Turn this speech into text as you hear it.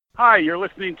Hi, you're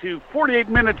listening to 48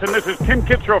 Minutes, and this is Tim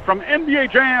Kitzrow from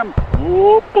NBA Jam.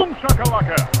 Whoa, boom,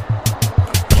 shakalaka.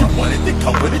 You wanted to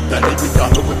come with it, done it, we got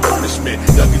it with punishment.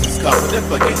 Youngest is confident,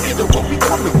 but can't handle what we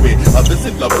coming with. Others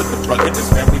in love with the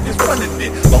ruggedness, family just running it.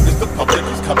 Long as the public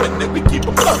is coming in, we keep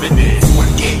them loving it.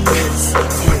 28 minutes,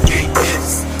 28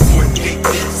 minutes, 28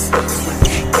 minutes,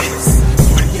 28 minutes,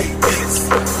 28 minutes,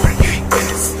 28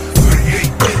 minutes,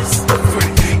 28 minutes,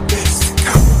 28 minutes,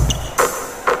 go.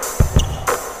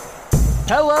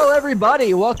 Hello,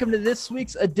 everybody. Welcome to this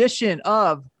week's edition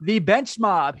of The Bench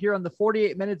Mob here on the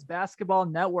 48 Minutes Basketball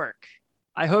Network.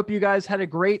 I hope you guys had a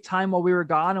great time while we were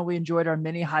gone and we enjoyed our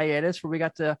mini hiatus where we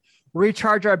got to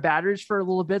recharge our batteries for a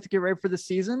little bit to get ready for the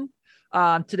season.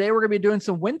 Today, we're going to be doing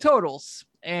some win totals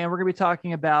and we're going to be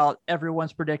talking about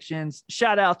everyone's predictions.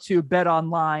 Shout out to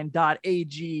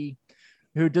betonline.ag,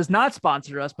 who does not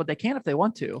sponsor us, but they can if they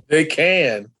want to. They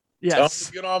can. Yes.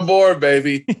 Get on board,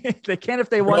 baby. They can if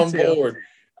they want Get on to. board.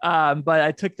 But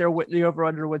I took the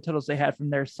over-under win totals they had from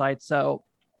their site. So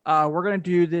we're going to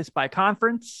do this by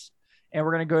conference, and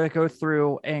we're going to go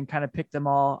through and kind of pick them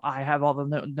all. I have all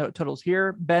the note totals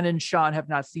here. Ben and Sean have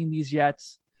not seen these yet,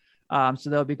 so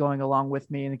they'll be going along with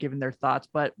me and giving their thoughts.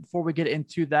 But before we get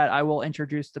into that, I will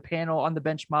introduce the panel on the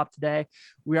bench mob today.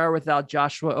 We are without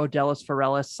Joshua Odellis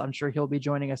Ferellis. I'm sure he'll be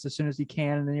joining us as soon as he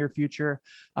can in the near future.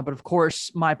 But of course,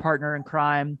 my partner in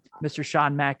crime, Mr.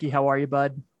 Sean Mackey. How are you,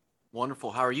 bud?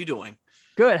 Wonderful. How are you doing?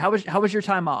 Good. How was your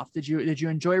time off? Did you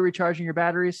enjoy recharging your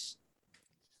batteries?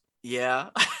 Yeah.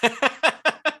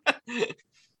 I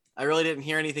really didn't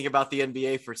hear anything about the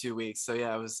NBA for 2 weeks. So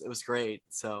yeah, it was great.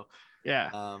 So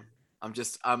yeah. I'm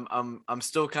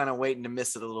still kind of waiting to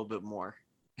miss it a little bit more.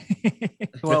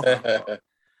 Well,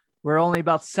 we're only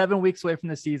about 7 weeks away from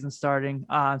the season starting.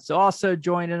 So also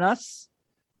joining us,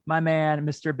 my man,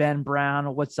 Mr. Ben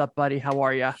Brown. What's up, buddy? How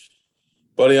are you?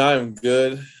 Buddy, I am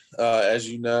good. As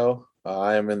you know,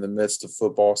 I am in the midst of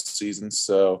football season.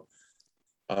 So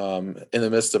in the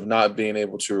midst of not being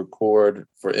able to record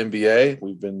for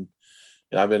NBA,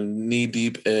 I've been knee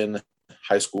deep in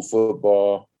high school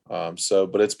football.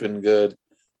 But it's been good.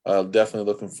 Definitely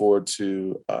looking forward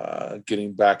to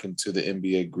getting back into the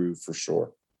NBA groove for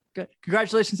sure. Good.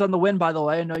 Congratulations on the win, by the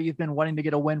way. I know you've been wanting to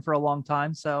get a win for a long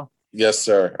time. So yes,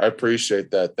 sir. I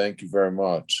appreciate that. Thank you very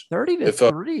much.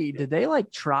 30-3. Did they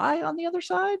try on the other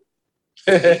side?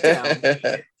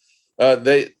 They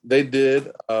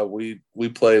did. We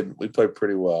played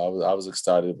pretty well. I was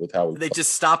excited with how we. They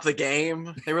just stopped the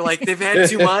game. They were like, they've had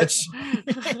too much. Throw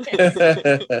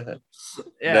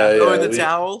in the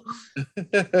towel.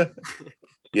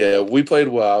 Yeah, we played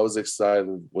well. I was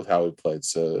excited with how we played,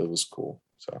 so it was cool.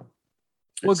 So.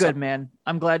 Well, good, man.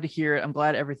 I'm glad to hear it. I'm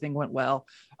glad everything went well.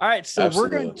 All right, so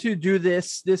Absolutely. We're going to do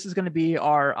this. This is going to be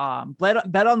our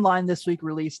Bet Online this week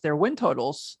released their win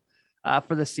totals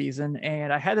for the season.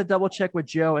 And I had to double check with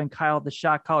Joe and Kyle, the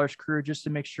Shot Callers crew, just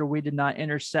to make sure we did not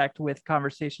intersect with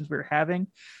conversations we were having.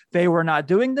 They were not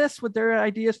doing this with their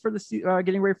ideas for the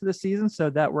getting ready for the season, so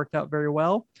that worked out very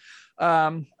well.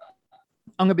 I'm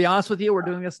going to be honest with you. We're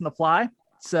doing this on the fly.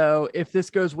 So if this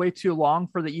goes way too long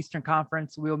for the Eastern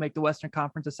Conference, we'll make the Western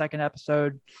Conference a second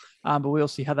episode, but we'll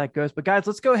see how that goes. But guys,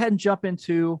 let's go ahead and jump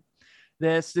into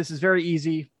this. This is very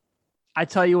easy. I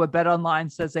tell you what Bet Online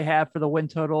says they have for the win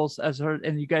totals,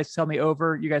 and you guys tell me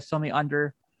over, you guys tell me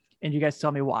under, and you guys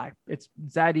tell me why. It's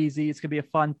that easy. It's gonna be a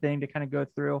fun thing to kind of go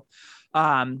through.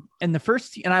 And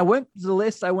the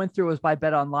list I went through was by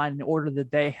Bet Online in the order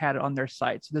that they had it on their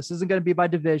site. So this isn't going to be by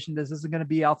division. This isn't going to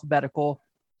be alphabetical.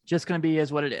 Just going to be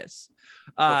is what it is.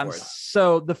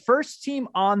 So the first team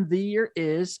on the year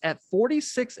is at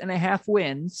 46.5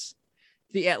 wins,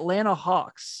 the Atlanta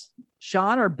Hawks.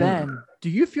 Sean or Ben,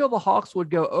 do you feel the Hawks would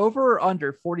go over or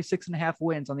under 46.5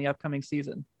 wins on the upcoming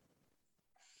season?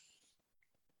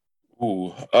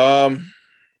 Ooh,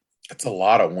 that's a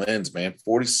lot of wins, man.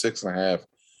 46.5.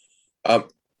 I'm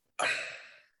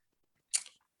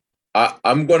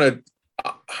gonna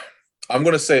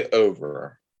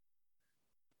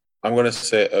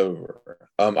say over.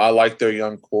 I like their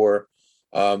young core.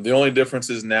 The only difference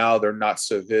is now they're not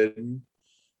so hidden.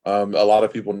 A lot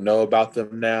of people know about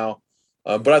them now.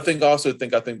 But I think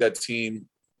that team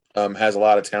has a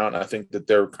lot of talent. I think that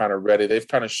they're kind of ready. They've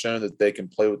kind of shown that they can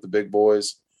play with the big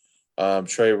boys.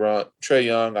 Trae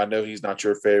Young, I know he's not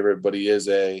your favorite, but he is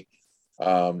I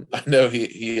know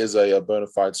he is a bona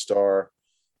fide star.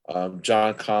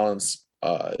 John Collins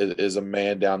is a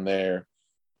man down there.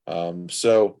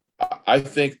 So I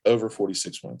think over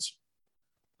 46 wins.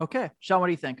 Okay. Sean, what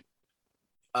do you think?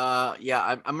 I'm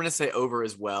going to say over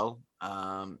as well.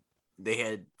 They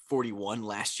had 41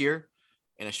 last year,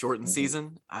 in a shortened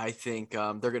season. I think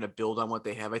they're going to build on what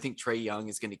they have. I think Trae Young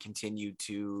is going to continue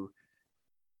to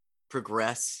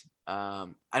progress. I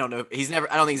don't know. I don't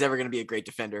think he's ever going to be a great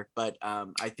defender, but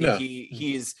I think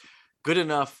he's good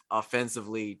enough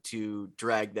offensively to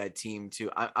drag that team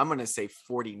to, I'm going to say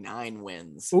 49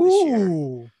 wins this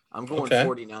year. I'm going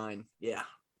 49. Yeah.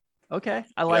 Okay.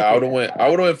 I like it. I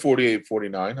would have went 48,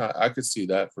 49. I could see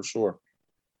that for sure.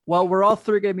 Well, we're all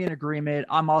three going to be in agreement.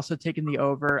 I'm also taking the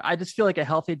over. I just feel like a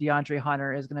healthy DeAndre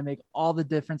Hunter is going to make all the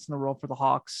difference in the world for the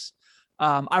Hawks.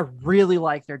 I really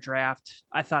like their draft.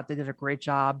 I thought they did a great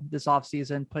job this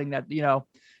offseason, putting that,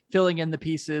 filling in the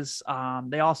pieces.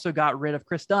 They also got rid of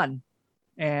Chris Dunn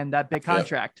and that big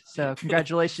contract. So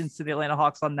congratulations to the Atlanta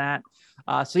Hawks on that.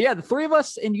 The three of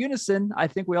us in unison, I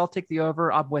think we all take the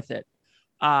over. I'm with it.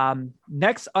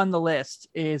 Next on the list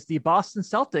is the Boston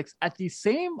Celtics at the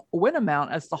same win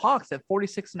amount as the Hawks at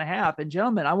 46.5. And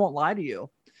gentlemen, I won't lie to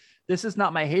you. This is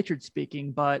not my hatred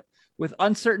speaking, but with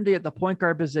uncertainty at the point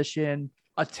guard position,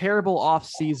 a terrible off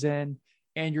season,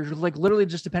 and you're like literally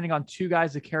just depending on two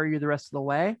guys to carry you the rest of the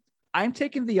way, I'm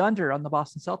taking the under on the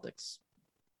Boston Celtics.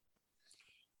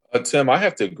 Tim, I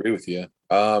have to agree with you.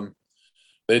 Not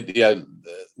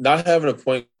having a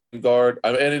point guard,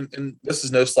 and this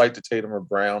is no slight to Tatum or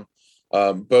Brown.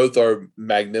 Both are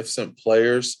magnificent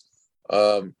players,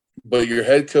 but your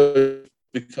head coach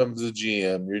becomes a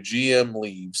GM. Your GM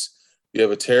leaves. You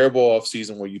have a terrible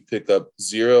offseason where you pick up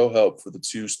zero help for the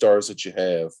two stars that you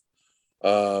have.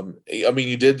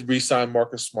 You did re-sign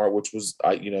Marcus Smart, which was,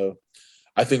 I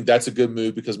think that's a good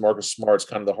move because Marcus Smart's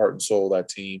kind of the heart and soul of that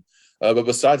team. But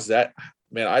besides that,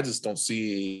 man, I just don't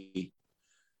see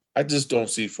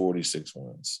 46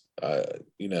 wins.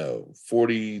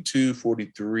 42,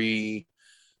 43,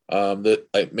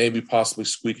 that maybe possibly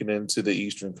squeaking into the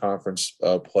Eastern Conference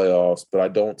playoffs, but I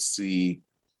don't see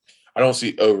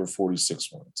over 46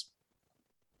 wins.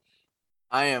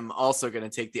 I am also going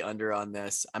to take the under on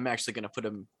this. I'm actually going to put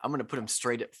him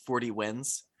straight at 40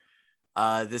 wins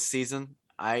this season.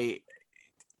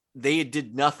 They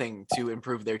did nothing to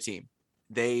improve their team.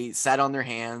 They sat on their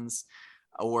hands,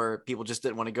 or people just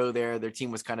didn't want to go there. Their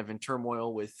team was kind of in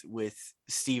turmoil with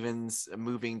Stevens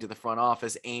moving to the front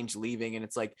office, Ainge leaving. And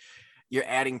it's like, you're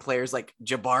adding players like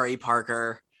Jabari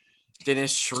Parker,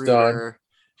 Dennis Schroeder,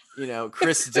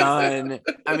 Chris Dunn.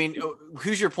 I mean,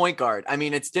 who's your point guard? I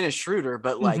mean, it's Dennis Schroeder,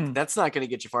 but that's not going to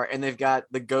get you far. And they've got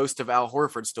the ghost of Al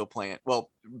Horford still playing. Well,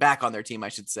 back on their team, I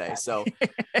should say. So,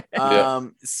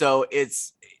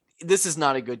 this is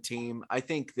not a good team. I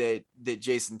think that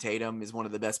Jason Tatum is one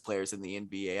of the best players in the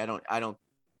NBA. I don't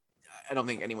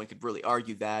think anyone could really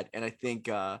argue that. And I think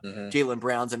Jaylen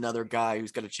Brown's another guy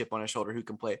who's got a chip on his shoulder who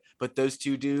can play. But those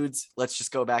two dudes, let's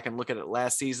just go back and look at it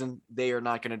last season. They are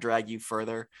not going to drag you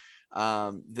further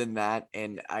than that.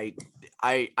 And I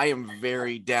am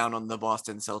very down on the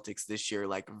Boston Celtics this year,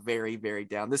 like very, very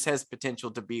down. This has potential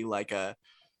to be like a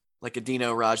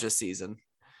Dino Raja season.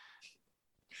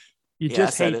 You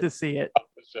just hate to see it.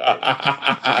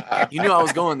 You knew I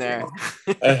was going there.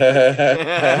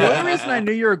 The only reason I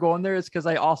knew you were going there is because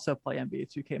I also play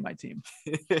NBA 2K, my team.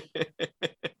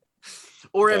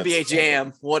 Or NBA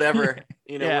Jam, whatever,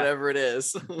 whatever it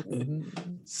is.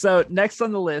 So next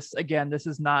on the list, again, this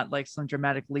is not like some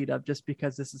dramatic lead up just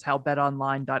because this is how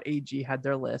betonline.ag had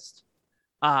their list.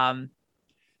 And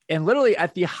literally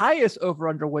at the highest over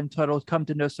under win total, come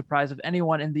to no surprise of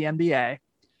anyone in the NBA,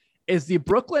 is the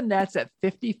Brooklyn Nets at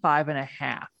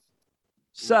 55.5.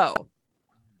 So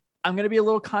I'm going to be a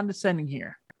little condescending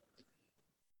here.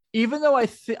 Even though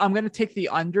I'm going to take the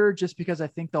under just because I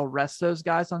think they'll rest those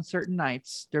guys on certain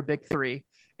nights, their big three.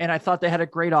 And I thought they had a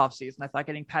great offseason. I thought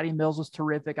getting Patty Mills was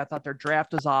terrific. I thought their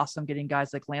draft was awesome, getting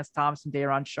guys like Lance Thomas and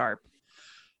Day'Ron Sharpe.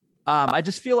 I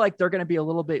just feel like they're going to be a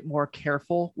little bit more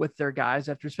careful with their guys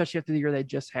especially after the year they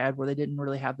just had, where they didn't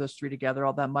really have those three together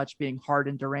all that much, being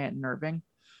Harden, Durant, and Irving.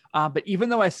 But even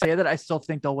though I say that, I still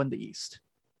think they'll win the East.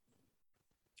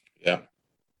 Yeah.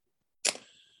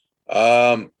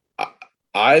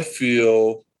 I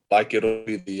feel like it'll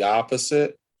be the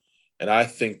opposite. And I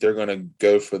think they're going to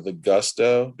go for the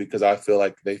gusto because I feel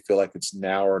like they feel like it's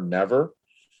now or never.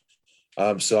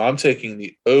 So I'm taking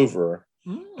the over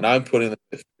and I'm putting them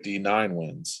at 59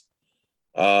 wins.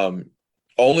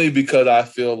 Only because I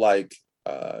feel like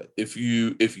if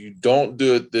you don't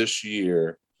do it this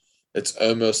year, it's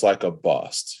almost like a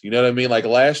bust. You know what I mean? Like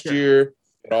last year,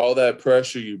 all that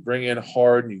pressure, you bring in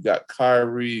Harden, you got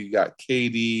Kyrie, you got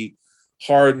KD,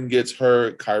 Harden gets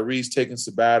hurt, Kyrie's taking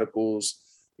sabbaticals.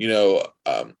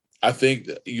 I think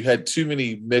you had too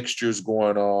many mixtures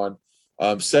going on.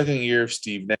 Second year of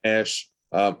Steve Nash,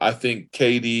 I think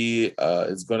KD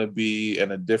is going to be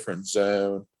in a different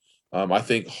zone. I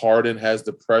think Harden has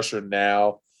the pressure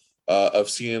now of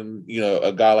seeing,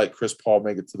 a guy like Chris Paul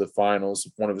make it to the finals,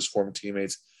 one of his former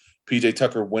teammates, PJ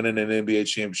Tucker winning an NBA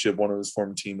championship, one of his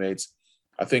former teammates.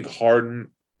 I think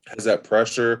Harden has that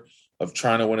pressure of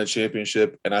trying to win a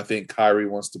championship, and I think Kyrie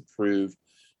wants to prove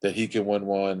that he can win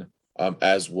one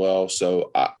as well.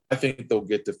 So I think they'll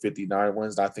get to 59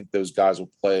 wins. And I think those guys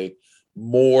will play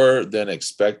more than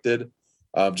expected,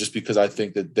 just because I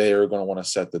think that they are going to want to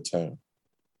set the tone.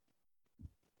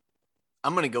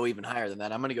 I'm going to go even higher than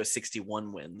that. I'm going to go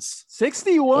 61 wins.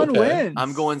 61 wins.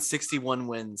 I'm going 61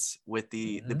 wins with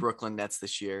the Brooklyn Nets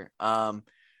this year.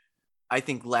 I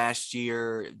think last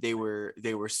year they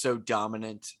were so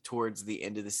dominant towards the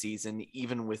end of the season,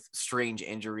 even with strange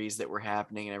injuries that were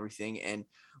happening and everything. And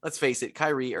let's face it,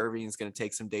 Kyrie Irving is going to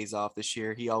take some days off this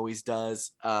year. He always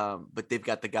does. But they've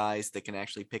got the guys that can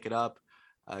actually pick it up.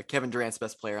 Kevin Durant's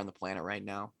best player on the planet right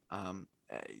now.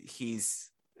 He's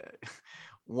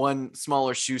one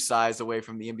smaller shoe size away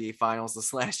from the NBA Finals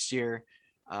this last year,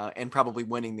 and probably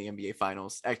winning the NBA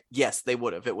Finals. Yes, they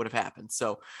would have. It would have happened.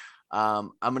 So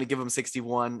I'm going to give them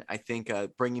 61. I think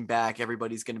bringing back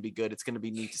everybody's going to be good. It's going to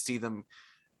be neat to see them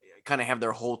kind of have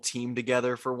their whole team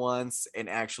together for once and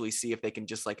actually see if they can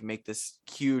just like make this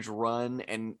huge run.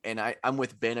 And I'm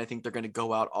with Ben. I think they're going to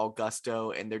go out all gusto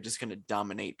and they're just going to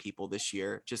dominate people this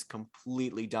year, just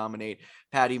completely dominate.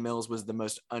 Patty Mills was the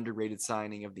most underrated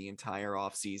signing of the entire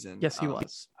offseason. Yes, he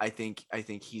was. I think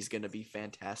he's going to be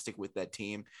fantastic with that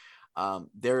team.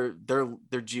 They're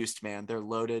juiced, man. They're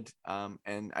loaded.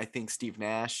 And I think Steve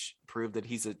Nash proved that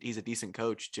he's a decent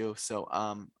coach too. So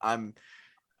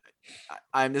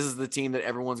this is the team that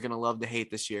everyone's going to love to hate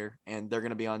this year, and they're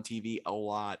going to be on TV a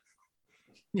lot.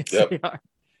 Yes, Yep. they are.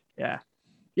 Yeah.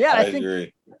 Yeah. I think,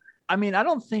 agree. I mean, I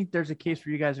don't think there's a case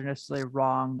where you guys are necessarily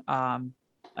wrong.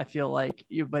 I feel like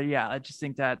but yeah, I just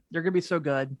think that they're going to be so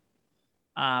good.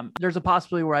 There's a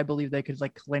possibility where I believe they could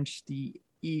like clinch the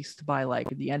East by like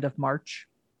the end of March,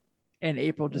 and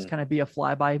April just kind of be a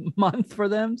flyby month for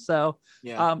them. So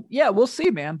we'll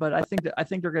see, man. But I think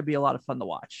they're going to be a lot of fun to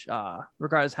watch,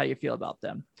 regardless how you feel about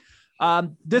them.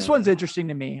 This one's interesting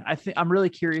to me. I'm really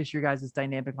curious your guys'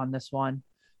 dynamic on this one.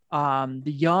 The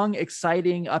young,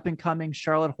 exciting, up and coming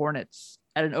Charlotte Hornets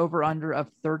at an over under of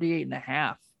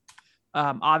 38.5.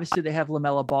 Obviously they have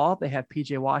LaMelo Ball, they have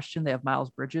PJ Washington, they have Miles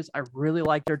Bridges. I really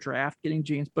like their draft, getting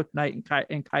James Bouknight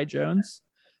and Kai Jones.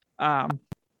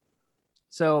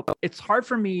 So it's hard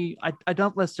for me. I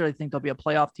don't necessarily think they'll be a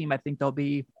playoff team. I think they'll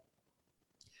be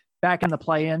back in the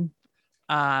play-in.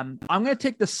 I'm going to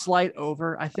take the slight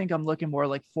over. I think I'm looking more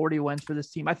like 40 wins for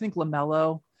this team. I think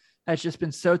LaMelo has just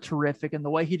been so terrific, and the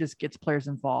way he just gets players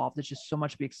involved, it's just so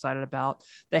much to be excited about.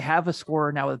 They have a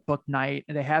scorer now with Bouknight,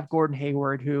 and they have Gordon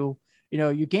Hayward, who,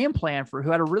 you game plan for,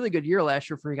 who had a really good year last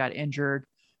year before he got injured.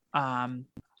 Like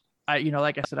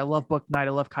I said, I love Bouknight. I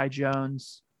love Kai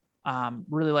Jones.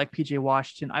 Really like PJ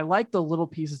Washington. I like the little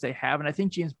pieces they have, and I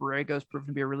think James Borrego has proven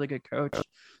to be a really good coach.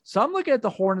 So I'm looking at the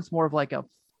Hornets more of like a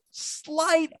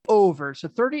slight over. So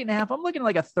 38.5. I'm looking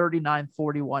like a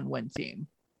 39-41 win team.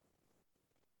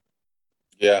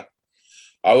 Yeah,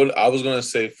 I was going to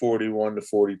say 41 to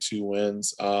 42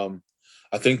 wins.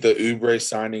 I think the Oubre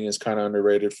signing is kind of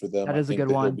underrated for them. That is a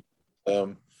good one.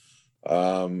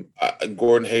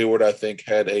 Gordon Hayward, I think,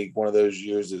 had one of those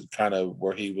years that kind of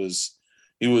where he was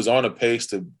on a pace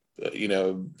to,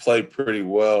 play pretty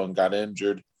well and got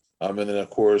injured. And then of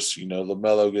course,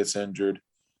 LaMelo gets injured.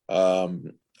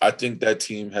 I think that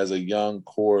team has a young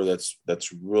core that's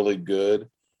really good.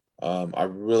 I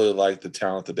really like the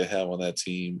talent that they have on that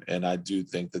team, and I do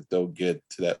think that they'll get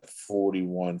to that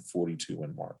 41-42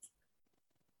 win mark.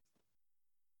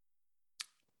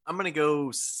 I'm going to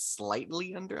go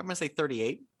slightly under. I'm going to say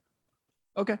 38.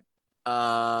 Okay.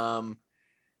 I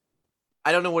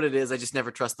don't know what it is. I just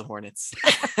never trust the Hornets.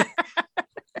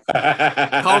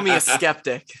 Call me a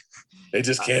skeptic. They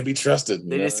just can't be trusted.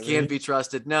 They just can't be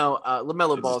trusted. No,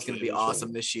 LaMelo Ball is going to be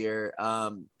awesome this year.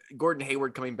 Gordon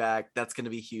Hayward coming back, that's going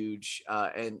to be huge.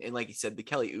 And like you said, the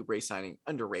Kelly Oubre signing,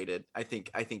 underrated. I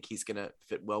think he's going to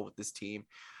fit well with this team.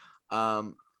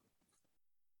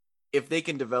 If they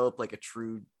can develop like a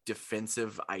true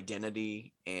defensive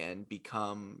identity and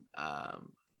become I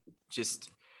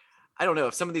don't know,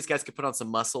 if some of these guys could put on some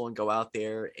muscle and go out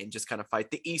there and just kind of fight.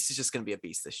 The East is just going to be a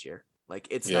beast this year. Like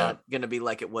it's not going to be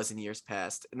like it was in years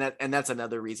past. And that's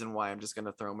another reason why I'm just going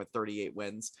to throw them at 38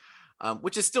 wins.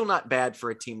 Which is still not bad for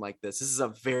a team like this. This is a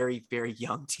very, very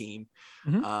young team.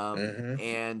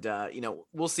 And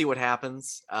we'll see what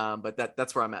happens. But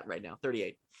that's where I'm at right now.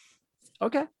 38.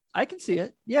 Okay. I can see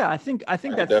it. Yeah, I think I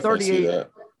that definitely see 38 that.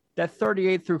 that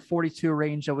 38 through 42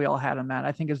 range that we all had him at,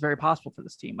 I think is very possible for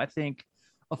this team. I think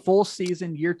a full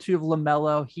season, year 2 of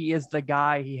LaMelo, he is the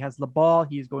guy. He has the ball.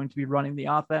 He's going to be running the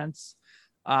offense.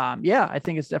 Yeah, I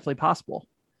think it's definitely possible.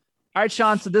 All right,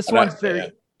 Sean. So this one's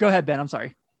very. Go ahead, Ben. I'm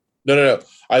sorry. No.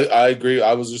 I agree.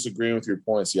 I was just agreeing with your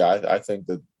points. Yeah, I think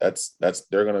that's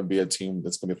they're going to be a team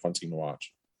that's going to be a fun team to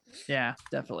watch. Yeah,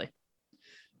 definitely.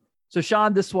 So,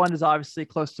 Sean, this one is obviously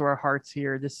close to our hearts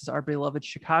here. This is our beloved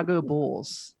Chicago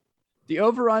Bulls. The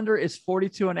over-under is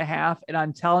 42.5, and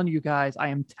I'm telling you guys, I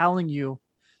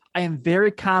am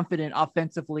very confident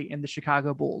offensively in the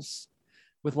Chicago Bulls.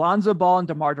 With Lonzo Ball and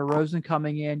DeMar DeRozan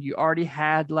coming in, you already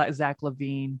had Zach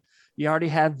LaVine. You already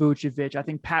had Vucevic. I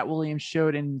think Pat Williams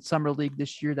showed in Summer League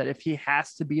this year that if he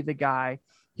has to be the guy,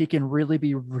 he can really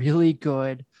be really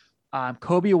good.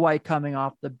 Kobe White coming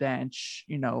off the bench,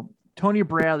 Tony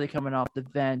Bradley coming off the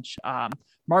bench,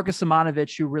 Marcus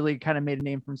Simonovic, who really kind of made a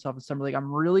name for himself in Summer League.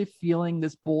 I'm really feeling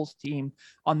this Bulls team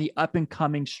on the up and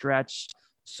coming stretch.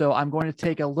 So I'm going to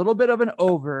take a little bit of an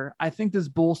over. I think this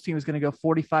Bulls team is going to go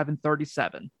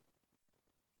 45-37.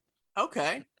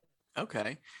 Okay.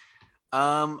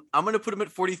 I'm going to put him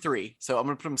at 43. So I'm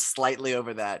going to put him slightly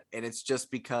over that. And it's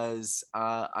just because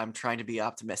I'm trying to be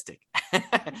optimistic.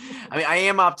 I mean, I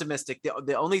am optimistic.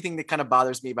 The only thing that kind of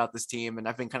bothers me about this team, and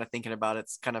I've been kind of thinking about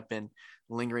it's kind of been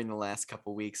lingering the last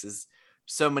couple of weeks, is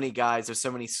so many guys, there's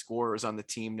so many scorers on the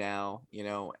team now,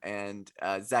 and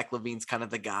Zach LaVine's kind of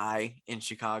the guy in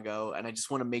Chicago. And I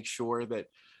just want to make sure that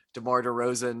DeMar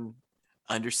DeRozan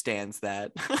understands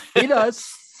that. He does.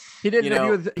 He did an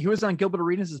interview he was on Gilbert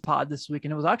Arenas' pod this week,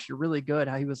 and it was actually really good.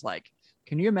 How he was like,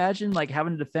 can you imagine like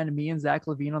having to defend me and Zach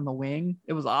LaVine on the wing?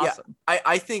 It was awesome. Yeah,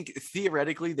 I think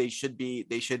theoretically they should be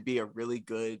a really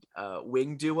good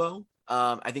wing duo.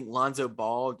 I think Lonzo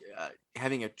Ball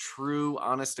having a true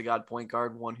honest to God point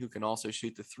guard, one who can also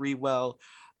shoot the three well,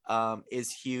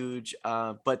 is huge.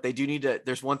 But they do need to,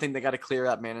 there's one thing they got to clear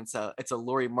up, man. It's a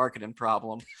Lauri Markkanen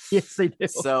problem. Yes, they do.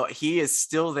 So he is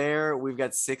still there. We've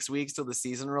got 6 weeks till the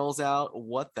season rolls out.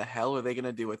 What the hell are they going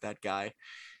to do with that guy?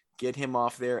 Get him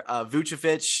off there.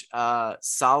 Vucevic,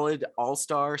 solid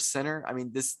all-star center. I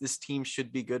mean, this team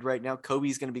should be good right now.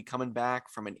 Kobe's going to be coming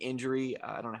back from an injury.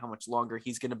 I don't know how much longer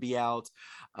he's going to be out.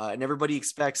 And everybody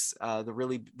expects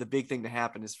the big thing to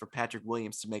happen is for Patrick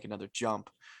Williams to make another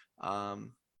jump.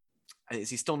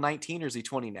 Is he still 19 or is he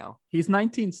 20 now? He's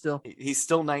 19 still. He's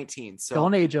still 19. So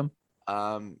don't age him.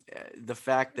 The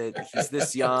fact that he's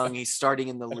this young, he's starting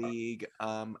in the league.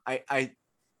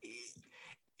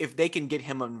 If they can get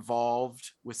him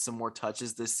involved with some more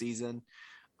touches this season,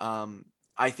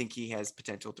 I think he has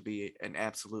potential to be an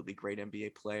absolutely great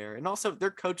NBA player. And also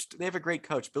they're coached. They have a great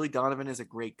coach. Billy Donovan is a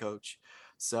great coach.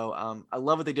 So I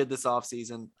love what they did this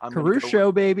offseason.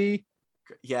 Caruso, baby.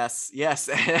 Yes. Yeah,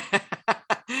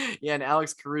 and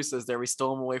Alex Caruso's there. We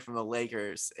stole him away from the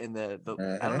Lakers. And I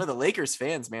don't know, the Lakers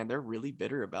fans, man, they're really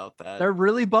bitter about that. They're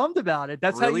really bummed about it.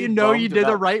 That's really how you know you did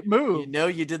the right move.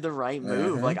 You did the right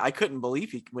move. Like, I couldn't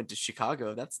believe he went to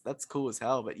Chicago. That's cool as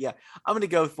hell. But yeah, I'm gonna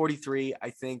go 43.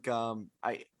 I think I'm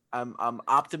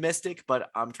optimistic, but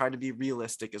I'm trying to be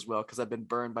realistic as well because I've been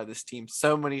burned by this team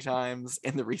so many times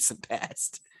in the recent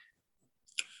past.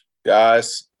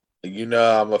 Guys,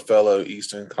 I'm a fellow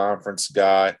Eastern Conference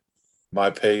guy. My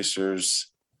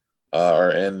Pacers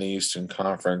are in the Eastern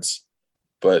Conference,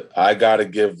 but I got to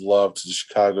give love to the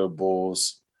Chicago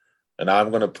Bulls, and I'm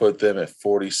going to put them at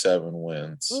 47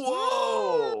 wins.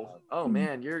 Whoa! Oh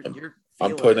man, you're.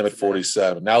 I'm putting them at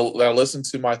 47. Now listen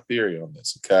to my theory on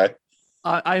this, okay?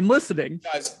 I'm listening.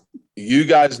 You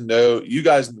guys know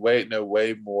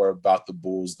way more about the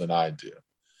Bulls than I do,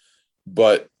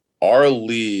 but our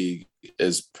league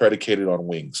is predicated on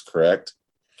wings, correct?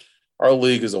 Our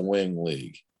league is a wing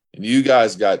league. And you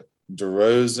guys got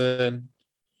DeRozan.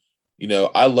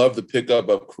 I love the pickup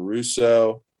of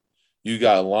Caruso. You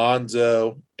got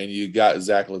Lonzo, and you got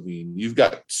Zach LaVine. You've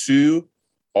got 2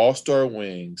 all-star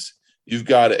wings. You've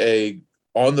got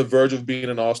on the verge of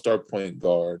being an all-star point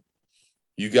guard.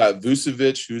 You got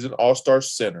Vucevic, who's an all-star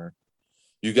center.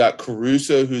 You got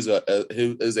Caruso, who is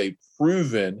a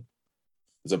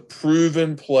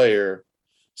proven player,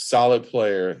 solid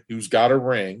player, who's got a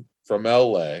ring from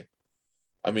LA.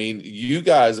 I mean, you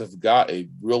guys have got a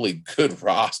really good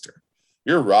roster.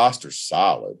 Your roster's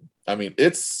solid. I mean,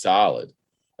 it's solid.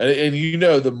 And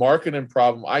the marketing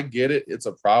problem, I get it. It's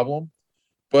a problem.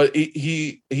 But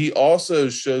he also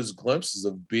shows glimpses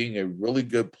of being a really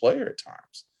good player at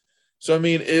times. So, I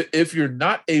mean, if you're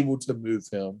not able to move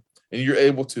him and you're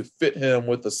able to fit him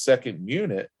with a second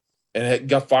unit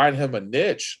and find him a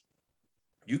niche,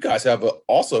 you guys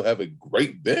also have a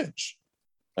great bench.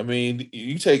 I mean,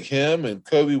 you take him and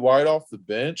Kobe White off the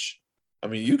bench. I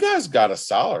mean, you guys got a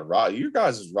solid roster. Your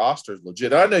guys' roster is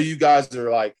legit. I know you guys are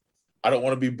like, I don't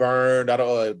want to be burned.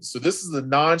 So this is the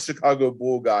non-Chicago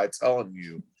Bull guy telling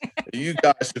you you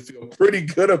guys should feel pretty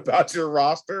good about your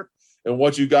roster and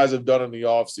what you guys have done in the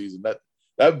offseason.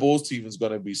 That Bulls team is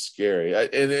going to be scary.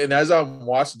 And as I'm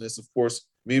watching this, of course,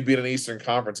 me being an Eastern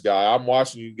Conference guy, I'm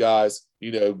watching you guys,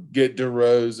 get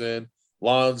DeRozan,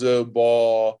 Lonzo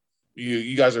Ball.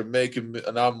 You guys are making,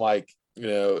 and I'm like,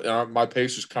 and my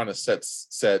Pacers kind of set,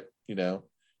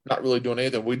 not really doing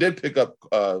anything. We did pick up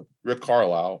Rick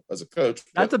Carlisle as a coach.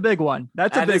 That's a big one.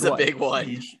 That is a big one.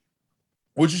 Huge,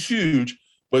 which is huge.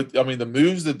 But I mean, the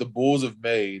moves that the Bulls have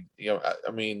made,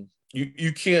 I mean,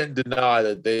 you can't deny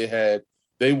that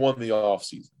they won the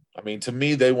offseason. I mean, to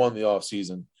me, they won the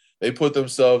offseason. They put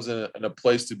themselves in a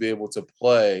place to be able to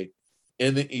play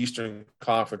in the Eastern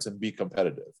Conference and be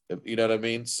competitive. You know what I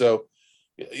mean? So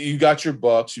you got your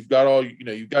Bucks, you've got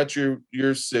you got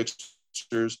your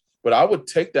Sixers, but I would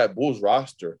take that Bulls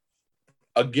roster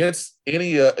against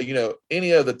any of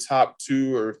the top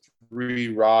 2 or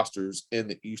 3 rosters in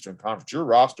the Eastern Conference. Your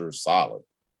roster is solid.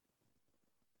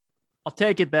 I'll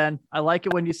take it, Ben. I like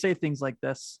it when you say things like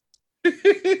this.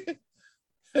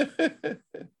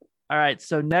 All right.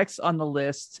 So next on the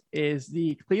list is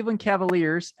the Cleveland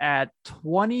Cavaliers at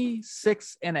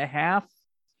 26.5.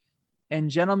 And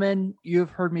gentlemen, you've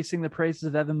heard me sing the praises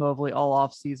of Evan Mobley all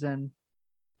off season,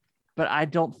 but I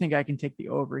don't think I can take the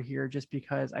over here just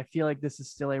because I feel like this is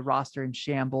still a roster in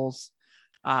shambles.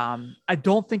 I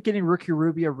don't think getting Ricky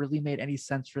Rubio really made any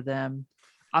sense for them.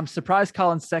 I'm surprised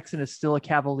Colin Sexton is still a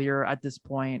Cavalier at this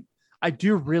point. I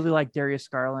do really like Darius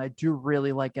Garland. I do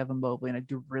really like Evan Mobley, and I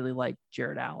do really like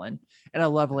Jared Allen. And I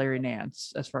love Larry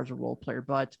Nance as far as a role player.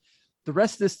 But the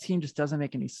rest of this team just doesn't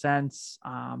make any sense.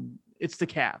 It's the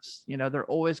Cavs. They're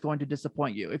always going to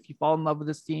disappoint you. If you fall in love with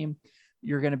this team,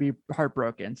 you're going to be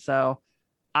heartbroken. So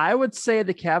I would say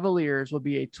the Cavaliers will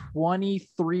be a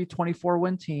 23-24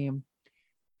 win team.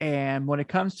 And when it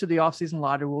comes to the offseason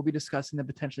lottery, we'll be discussing them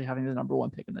potentially having the number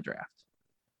 1 pick in the draft.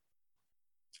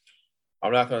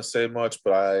 I'm not going to say much,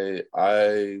 but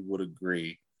I would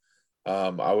agree.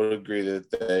 I would agree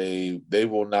that they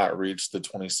will not reach the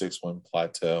 26-win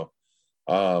plateau.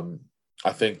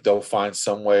 I think they'll find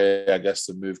some way, I guess,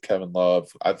 to move Kevin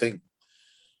Love. I think,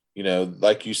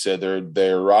 like you said,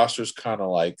 their roster's kind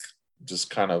of,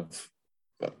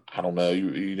 I don't know.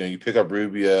 You pick up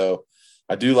Rubio.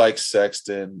 I do like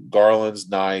Sexton. Garland's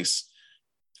nice.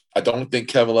 I don't think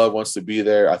Kevin Love wants to be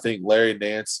there. I think Larry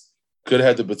Nance could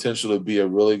have the potential to be a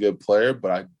really good player,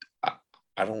 but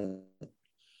I don't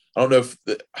know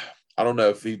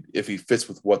if he fits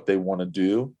with what they want to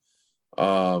do.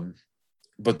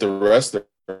 But the rest of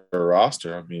their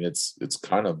roster, I mean, it's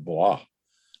kind of blah.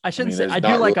 I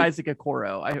do like Isaac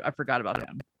Okoro. I forgot about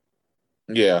him.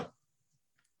 Yeah.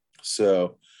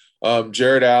 So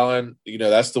Jared Allen,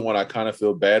 that's the one I kind of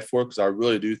feel bad for because I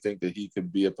really do think that he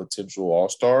could be a potential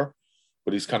all-star,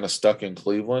 but he's kind of stuck in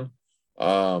Cleveland.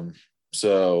 I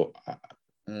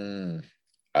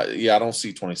don't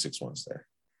see 26 wins there.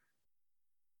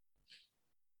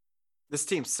 This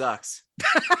team sucks.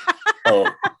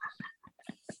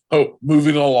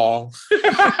 Moving along.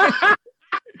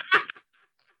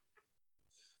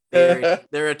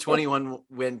 They're a 21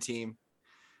 win team.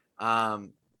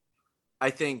 I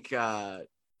think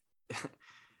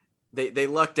they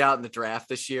lucked out in the draft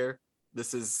this year.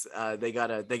 This is they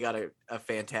got a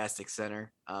fantastic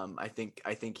center. I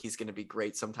think he's going to be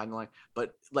great sometime in the line.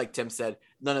 But like Tim said,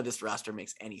 none of this roster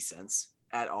makes any sense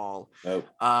at all. Nope.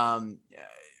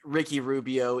 Ricky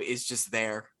Rubio is just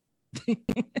there.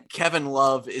 Kevin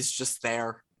Love is just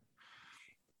there.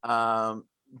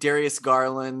 Darius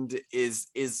Garland is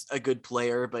a good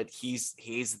player, but he's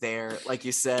there. Like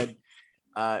you said,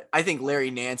 I think Larry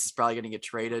Nance is probably going to get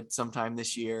traded sometime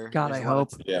this year. God, I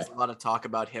hope. There's a lot of talk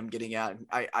about him getting out.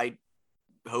 I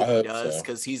hope he does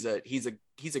because he's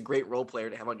a great role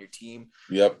player to have on your team.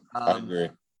 Yep, I agree.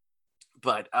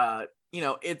 But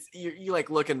it's you like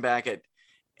looking back at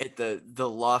the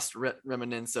lost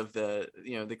remnants of the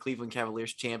Cleveland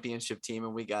Cavaliers championship team,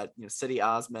 and we got Cedi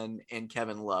Osman and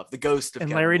Kevin Love, the ghost of and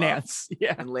Kevin Larry Love, Nance,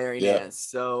 and Larry Nance.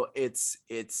 So this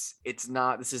is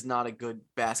not a good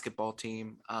basketball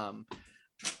team.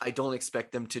 I don't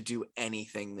expect them to do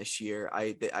anything this year.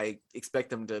 I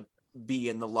expect them to be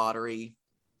in the lottery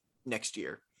next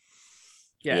year.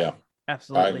 Yeah,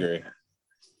 absolutely. I agree.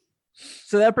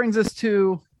 So that brings us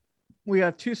to. We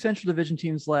have 2 Central Division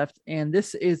teams left, and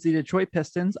this is the Detroit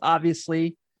Pistons,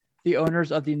 obviously the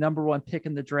owners of the number 1 pick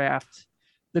in the draft.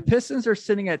 The Pistons are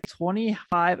sitting at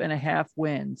 25.5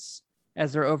 wins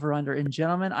as their over-under. And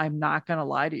gentlemen, I'm not going to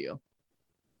lie to you.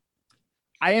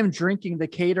 I am drinking the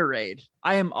Caterade.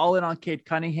 I am all in on Cade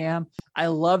Cunningham. I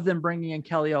love them bringing in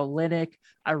Kelly Olynyk.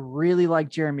 I really like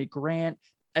Jeremy Grant.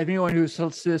 Everyone who's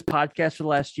listened to this podcast for the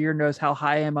last year knows how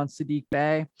high I am on Sadiq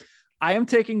Bey. I am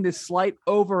taking this slight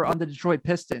over on the Detroit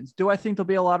Pistons. Do I think they'll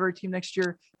be a lottery team next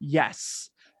year? Yes.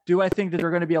 Do I think that they're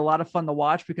going to be a lot of fun to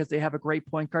watch because they have a great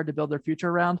point guard to build their future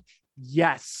around?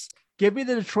 Yes. Give me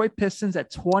the Detroit Pistons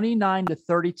at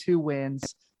 29-32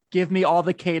 wins. Give me all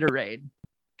the Caterade.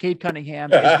 Cade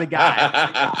Cunningham is the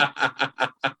guy.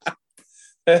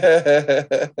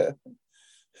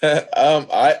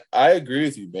 I agree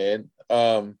with you, man.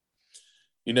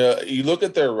 You look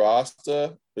at their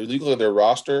roster.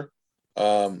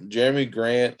 Jeremy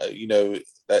Grant,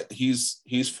 that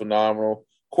he's phenomenal.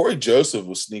 Corey Joseph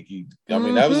was sneaky. I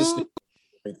mean, that was a sneaky.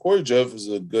 Corey Joseph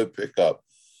is a good pickup.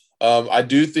 I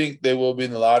do think they will be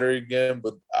in the lottery again,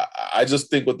 but I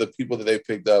just think with the people that they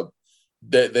picked up,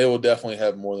 that they will definitely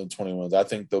have more than 20 wins. I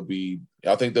think they'll be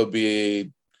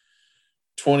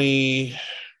 20.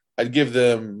 I'd give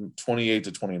them 28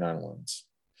 to 29 wins.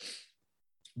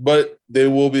 But they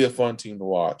will be a fun team to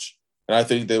watch, and I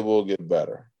think they will get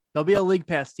better. They'll be a league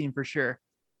pass team for sure.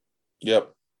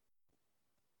 Yep.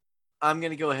 I'm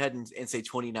going to go ahead and say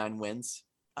 29 wins.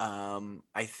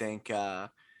 I think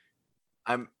I'm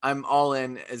all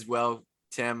in as well,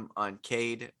 Tim, on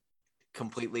Cade.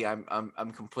 Completely. I'm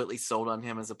completely sold on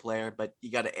him as a player, but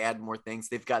you got to add more things.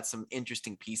 They've got some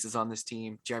interesting pieces on this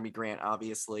team. Jeremy Grant,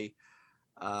 obviously.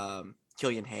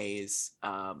 Killian Hayes.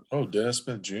 Dennis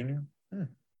Smith Jr.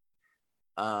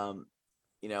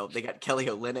 They got Kelly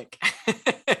Olynyk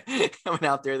coming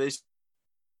out there this.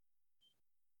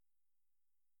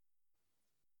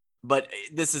 But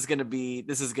this is going to be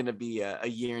a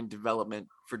year in development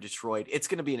for Detroit. It's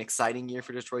going to be an exciting year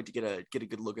for Detroit to get a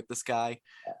good look at this guy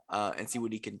and see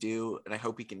what he can do. And I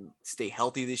hope he can stay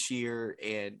healthy this year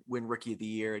and win Rookie of the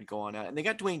Year and go on out. And they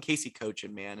got Dwayne Casey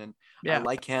coaching, man, and I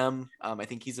like him. I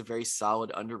think he's a very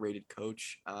solid, underrated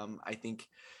coach. I think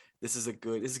this is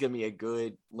going to be a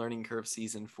good learning curve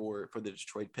season for the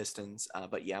Detroit Pistons.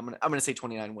 But yeah, I'm gonna say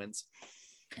 29 wins.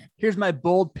 Here's my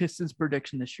bold Pistons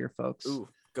prediction this year, folks. Ooh.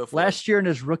 Last year in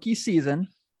his rookie season,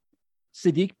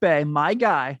 Sadiq Bey, my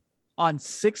guy, on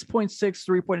 6.6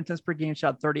 three-point attempts per game,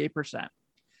 shot 38%.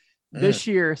 This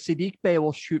year, Sadiq Bey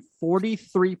will shoot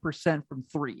 43% from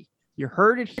three. You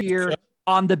heard it here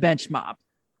on the Bench Mob.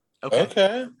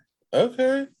 Okay.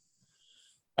 I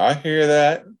hear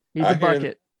that. He's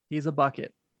a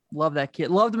bucket. Love that kid.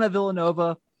 Loved him at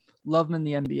Villanova. Love him in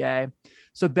the NBA.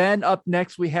 So, Ben, up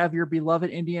next, we have your beloved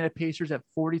Indiana Pacers at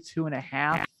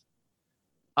 42.5.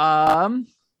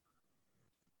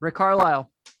 Rick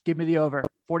Carlisle, give me the over.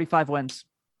 45 wins.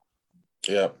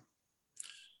 Yeah,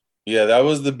 that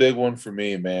was the big one for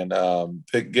me, man.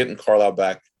 Getting Carlisle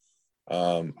back.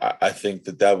 I think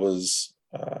that was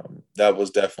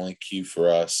definitely key for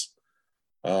us.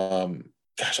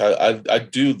 I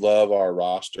do love our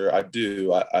roster. I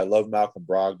do. I love Malcolm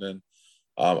Brogdon.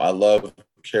 I love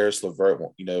Karis LeVert.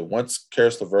 Once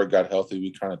Karis LeVert got healthy,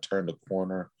 we kind of turned the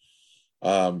corner.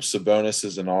 Sabonis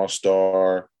is an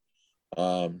all-star.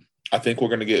 I think we're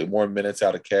going to get more minutes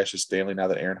out of Cassius Stanley now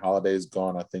that Aaron Holiday is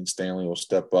gone. I think Stanley will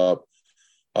step up.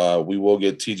 We will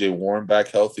get TJ Warren back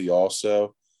healthy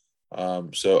also.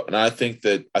 And I think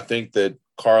that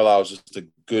Carlisle is just a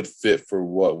good fit for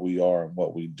what we are and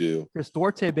what we do. Chris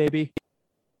Duarte, baby.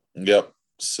 Yep.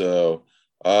 So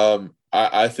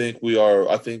I think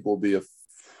we'll be a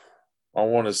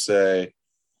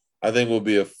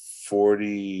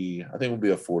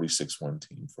 46-win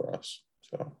team for us.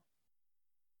 So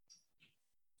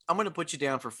I'm gonna put you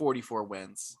down for 44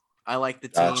 wins. I like the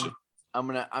team. Gotcha.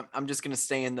 I'm just gonna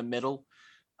stay in the middle.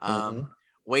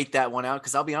 Wait that one out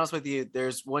because I'll be honest with you.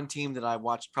 There's one team that I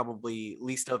watched probably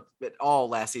least of it all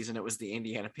last season. It was the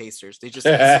Indiana Pacers. They've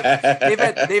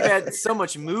had so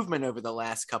much movement over the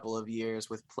last couple of years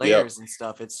with players and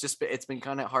stuff. It's been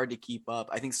kind of hard to keep up.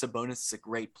 I think Sabonis is a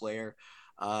great player.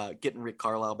 Getting Rick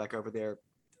Carlisle back over there,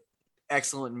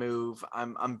 excellent move.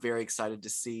 I'm very excited to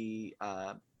see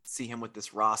him with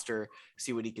this roster,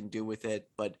 see what he can do with it.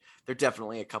 But they're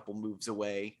definitely a couple moves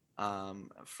away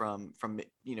from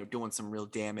doing some real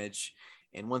damage.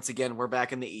 And once again, we're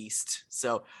back in the East.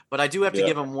 So, but I do have to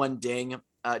give him one ding.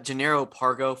 Gennaro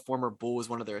Pargo, former Bull, was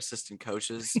one of their assistant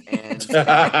coaches, and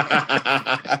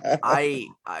I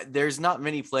there's not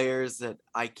many players that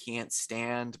I can't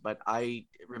stand, but I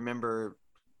remember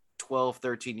 12,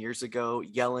 13 years ago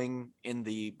yelling in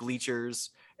the bleachers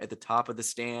at the top of the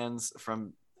stands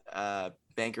from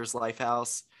Bankers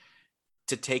Lifehouse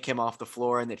to take him off the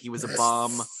floor and that he was a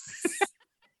bum,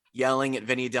 yelling at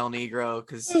Vinny Del Negro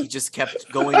because he just kept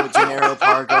going with Gennaro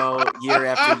Pargo year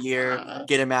after year.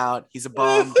 Get him out. He's a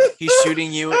bum. He's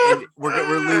shooting you, and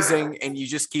we're losing, and you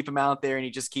just keep him out there, and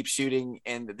he just keeps shooting,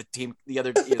 and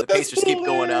the Pacers keep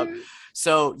going up.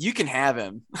 So you can have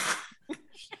him.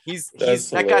 he's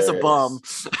that guy's a bum.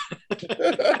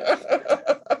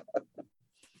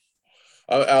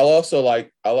 I also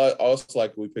like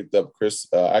we picked up Chris.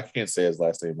 I can't say his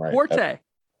last name right.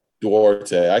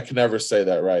 Duarte. I can never say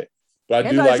that right, but I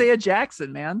do like Isaiah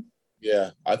Jackson, man. Yeah,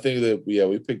 I think that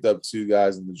we picked up 2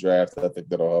 guys in the draft. I think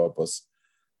that'll help us.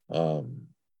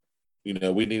 We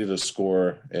needed a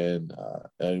scorer and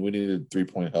we needed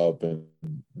 3-point help, and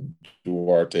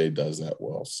Duarte does that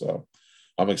well. So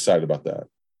I'm excited about that.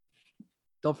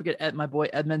 Don't forget my boy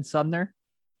Edmund Sumner.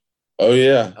 Oh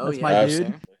yeah, that's my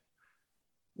dude.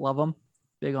 Love him.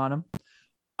 Big on him.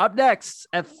 Up next,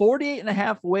 at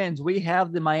 48.5 wins, we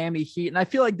have the Miami Heat. And I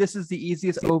feel like this is the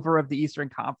easiest over of the Eastern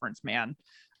Conference, man.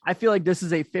 I feel like this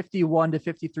is a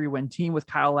 51-53 win team with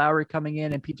Kyle Lowry coming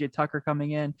in and PJ Tucker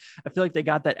coming in. I feel like they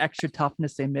got that extra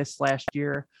toughness they missed last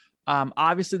year.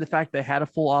 Obviously, the fact they had a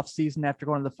full off season after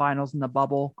going to the finals in the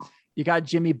bubble. You got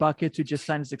Jimmy Buckets, who just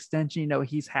signed his extension.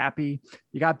 He's happy.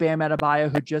 You got Bam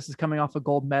Adebayo, who just is coming off a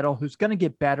gold medal, who's going to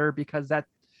get better because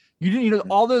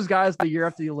all those guys the year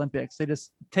after the Olympics, they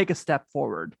just take a step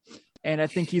forward. And I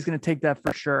think he's going to take that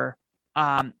for sure.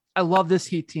 I love this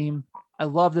Heat team. I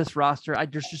love this roster.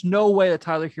 There's just no way that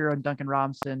Tyler Hero and Duncan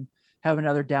Robinson have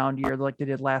another down year like they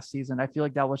did last season. I feel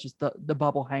like that was just the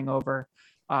bubble hangover.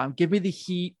 Give me the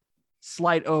Heat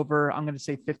slight over. I'm going to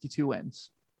say 52 wins.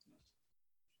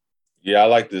 Yeah, I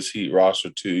like this Heat roster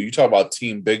too. You talk about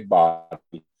team big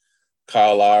body,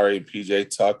 Kyle Lowry,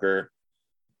 PJ Tucker,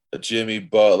 Jimmy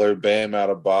Butler, Bam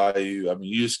Adebayo. I mean,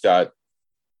 you just got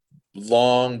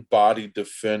long body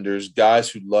defenders, guys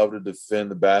who love to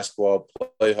defend the basketball,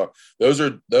 play hard. Those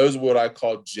are what I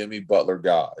call Jimmy Butler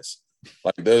guys.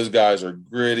 Like, those guys are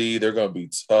gritty. They're going to be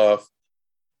tough.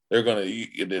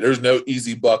 There's no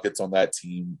easy buckets on that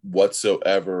team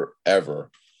whatsoever, ever.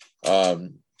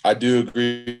 I do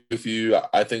agree with you.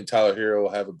 I think Tyler Hero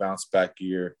will have a bounce back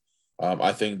year.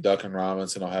 I think Duncan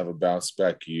Robinson will have a bounce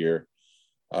back year.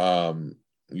 I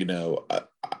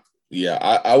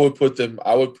would put them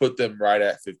right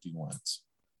at 50 wins.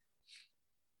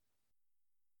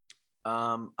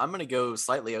 I'm going to go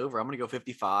slightly over. I'm going to go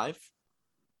 55.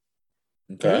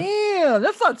 Okay. Damn,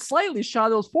 that's not slightly shot.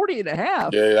 Those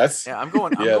 48.5. Yeah, I'm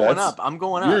going up. I'm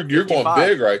going up. You're going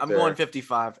big right there. I'm going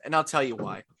 55, and I'll tell you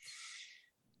why.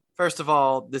 First of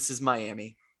all, this is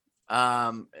Miami.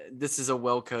 This is a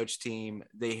well-coached team.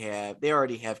 They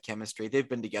already have chemistry. They've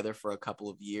been together for a couple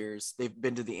of years. They've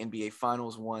been to the NBA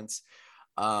Finals once.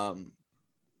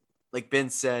 Like Ben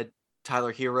said,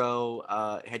 Tyler Hero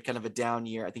had kind of a down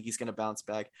year. I think he's going to bounce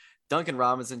back. Duncan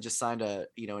Robinson just signed an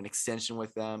extension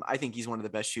with them. I think he's one of the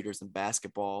best shooters in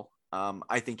basketball.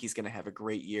 I think he's going to have a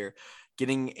great year.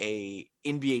 Getting a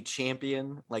NBA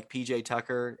champion like PJ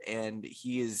Tucker, and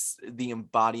he is the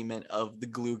embodiment of the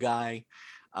glue guy.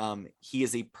 He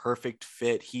is a perfect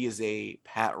fit. He is a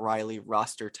Pat Riley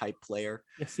roster type player.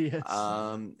 Yes, he is.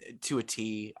 To a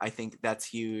T. I think that's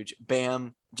huge.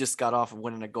 Bam just got off of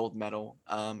winning a gold medal.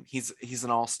 He's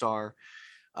an all-star.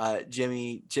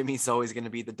 Jimmy's always going to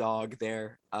be the dog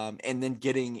there. And then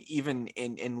getting, even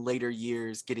in later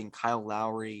years, getting Kyle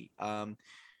Lowry.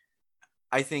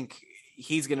 I think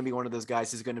he's going to be one of those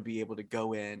guys who's going to be able to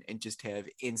go in and just have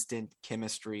instant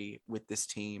chemistry with this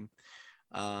team.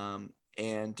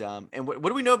 And what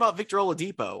do we know about Victor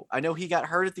Oladipo? I know he got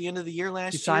hurt at the end of the year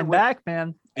last year. He signed back,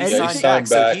 man. He signed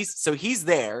back. So he's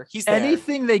there. He's there.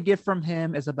 Anything they get from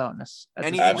him is a bonus.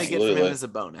 Anything they get from him is a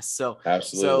bonus. So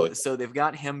absolutely. So they've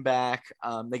got him back.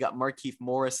 They got Markieff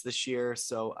Morris this year.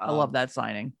 So I love that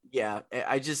signing. Yeah,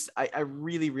 I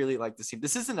really, really like this team.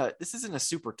 This isn't a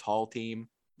super tall team.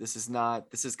 This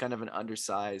is kind of an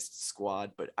undersized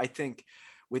squad, but I think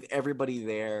with everybody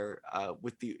there,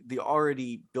 with the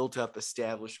already built up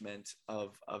establishment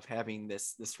of having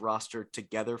this roster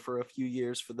together for a few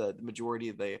years, for the majority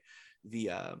of the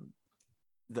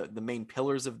main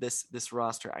pillars of this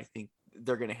roster, I think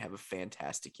they're going to have a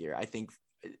fantastic year. I think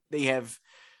they have.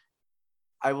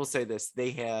 I will say this: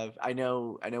 they have. I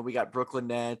know. We got Brooklyn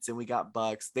Nets and we got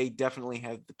Bucks. They definitely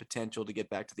have the potential to get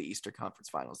back to the Eastern Conference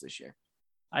Finals this year.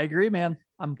 I agree, man.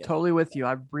 I'm totally with you.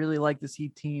 I really like this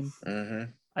Heat team.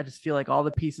 Mm-hmm. I just feel like all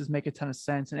the pieces make a ton of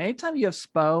sense. And anytime you have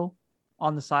Spo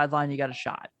on the sideline, you got a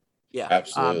shot. Yeah,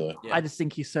 absolutely. I just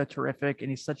think he's so terrific, and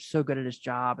he's so good at his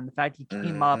job. And the fact he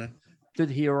came up through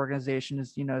the Heat organization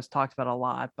is talked about a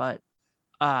lot. But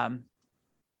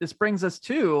this brings us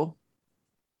to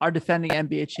our defending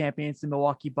NBA champions, the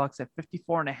Milwaukee Bucks, at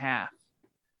 54.5.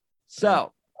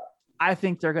 So I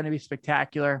think they're going to be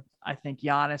spectacular. I think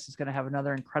Giannis is going to have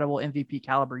another incredible MVP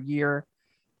caliber year.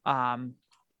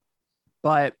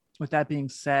 But with that being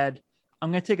said,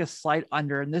 I'm going to take a slight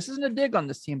under, and this isn't a dig on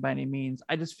this team by any means.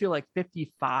 I just feel like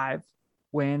 55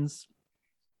 wins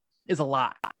is a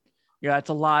lot. Yeah, it's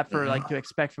a lot for like to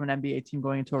expect from an NBA team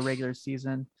going into a regular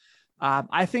season.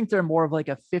 I think they're more of like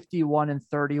a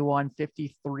 51-31,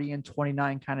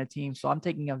 53-29 kind of team. So I'm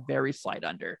taking a very slight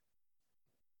under.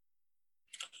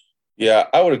 Yeah,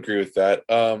 I would agree with that.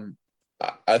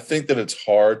 I think that it's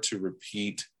hard to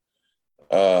repeat.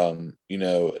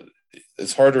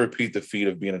 It's hard to repeat the feat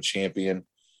of being a champion.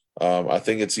 I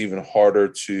think it's even harder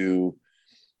to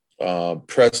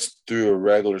press through a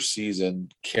regular season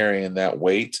carrying that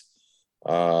weight.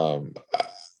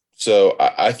 So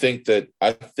I think that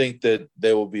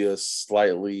they will be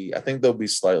they'll be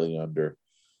slightly under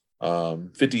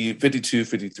 50, 52,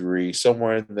 53,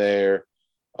 somewhere in there.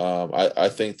 I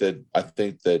think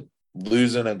that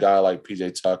losing a guy like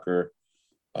PJ Tucker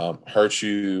hurts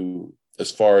you as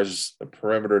far as a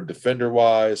perimeter defender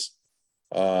wise.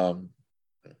 And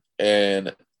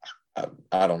I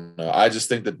don't know. I just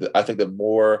think that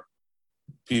more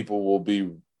people will be,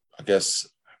 I guess,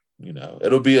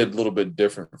 it'll be a little bit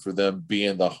different for them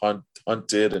being the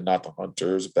hunted and not the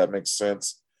hunters, if that makes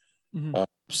sense. Mm-hmm.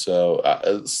 So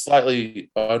slightly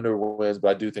under wins, but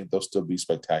I do think they'll still be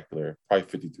spectacular. Probably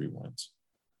 53 wins.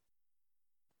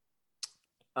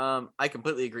 I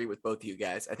completely agree with both of you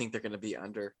guys. I think they're going to be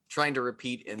under. Trying to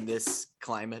repeat in this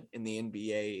climate in the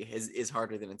NBA is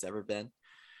harder than it's ever been.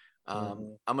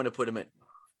 I'm going to put them at.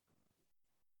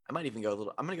 I might even go a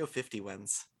little. I'm going to go 50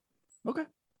 wins. Okay.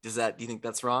 Do you think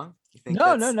that's wrong? You think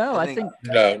No. I think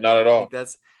no, not at all.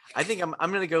 I think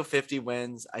I'm going to go 50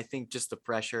 wins. I think just the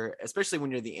pressure, especially when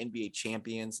you're the NBA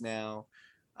champions now.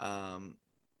 I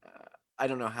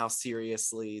don't know how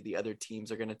seriously the other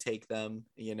teams are going to take them,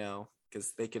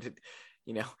 because they could,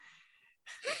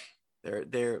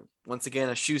 they're once again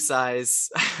a shoe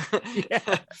size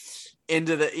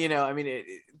into the,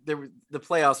 the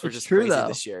playoffs were just crazy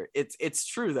this year. It's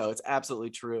true though. It's absolutely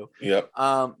true. Yep.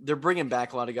 They're bringing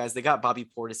back a lot of guys. They got Bobby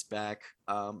Portis back.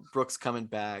 Brooks coming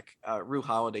back. Rue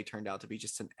Holiday turned out to be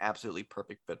just an absolutely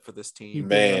perfect fit for this team.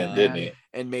 Didn't he?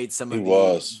 And made some of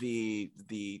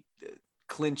the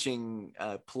clinching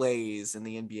plays in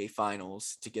the NBA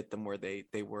finals to get them where they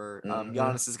were.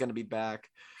 Giannis is going to be back.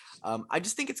 I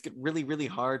just think it's really, really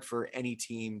hard for any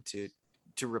team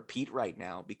to repeat right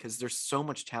now because there's so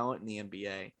much talent in the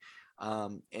NBA.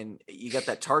 And you got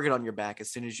that target on your back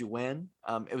as soon as you win.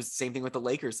 It was the same thing with the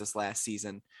Lakers this last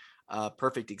season.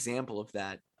 Perfect example of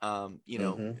that.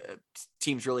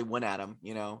 Teams really went at them.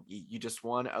 You just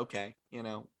won. Okay.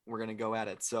 We're going to go at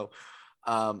it. So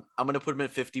I'm going to put them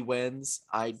at 50 wins.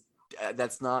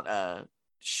 That's not a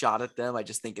shot at them. I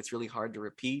just think it's really hard to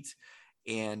repeat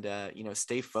and,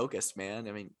 stay focused, man.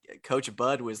 I mean, Coach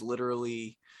Bud was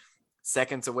literally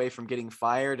seconds away from getting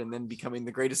fired and then becoming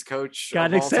the greatest coach. Got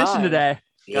an extension today.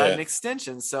 Got an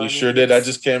extension. So he sure did. I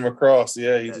just came across.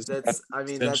 Yeah. That's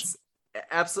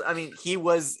absolutely. I mean, he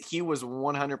was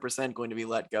 100% going to be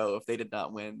let go if they did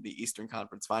not win the Eastern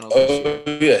Conference Finals. Oh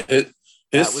yeah.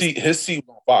 His seat was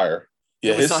on fire.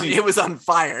 Yeah, it was on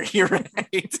fire. You're right.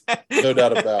 No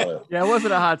doubt about it. Yeah, it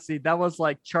wasn't a hot seat. That was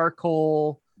like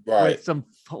charcoal with some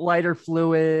lighter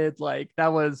fluid. Like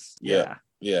that was Yeah.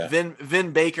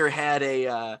 Vin Baker had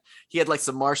he had like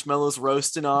some marshmallows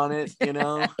roasting on it,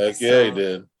 Heck yeah, he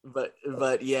did. But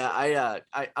yeah,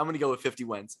 I'm gonna go with 50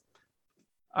 wins.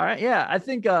 All right. Yeah, I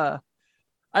think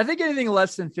anything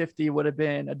less than 50 would have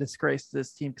been a disgrace to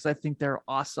this team because I think they're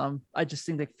awesome. I just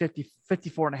think like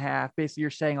 54.5. Basically, you're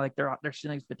saying like their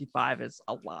ceiling is 55 is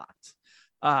a lot.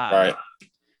 Right.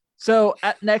 So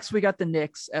next we got the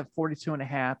Knicks at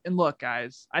 42.5. And look,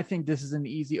 guys, I think this is an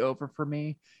easy over for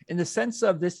me in the sense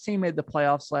of this team made the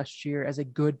playoffs last year as a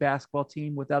good basketball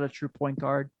team without a true point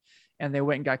guard. And they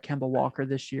went and got Kemba Walker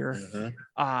this year.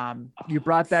 Mm-hmm. You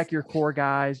brought back your core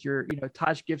guys.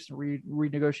 Taj Gibson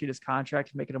renegotiated his contract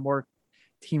to make it a more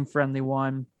team-friendly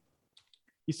one.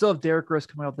 You still have Derrick Rose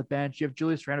coming off the bench. You have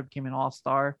Julius Randle became an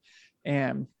all-star.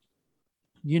 And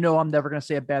I'm never going to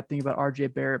say a bad thing about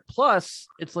RJ Barrett. Plus,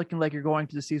 it's looking like you're going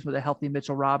to the season with a healthy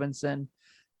Mitchell Robinson.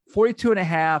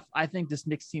 42.5. I think this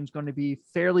Knicks team is going to be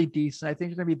fairly decent. I think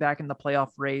they're going to be back in the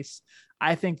playoff race.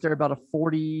 I think they're about a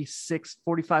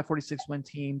 45, 46 win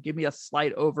team. Give me a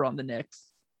slight over on the Knicks.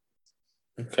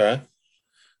 Okay.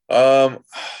 I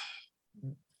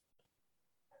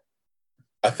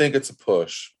think it's a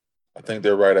push. I think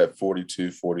they're right at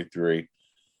 42, 43.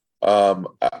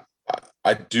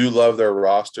 I do love their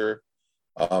roster,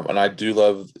 and I do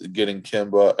love getting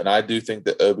Kimba, and I do think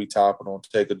that Obi Toppin will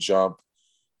take a jump.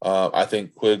 I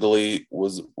think Quigley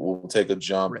will take a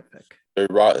jump.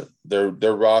 Terrific.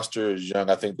 Their roster is young.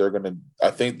 I think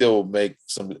they'll make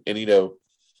some, and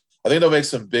I think they'll make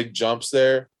some big jumps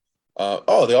there.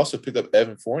 They also picked up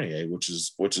Evan Fournier, which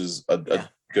is a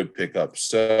good pickup.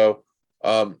 So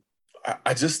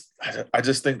I just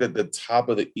think that the top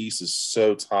of the East is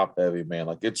so top heavy, man.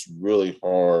 Like it's really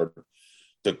hard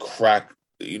to crack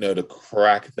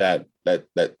that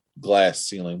glass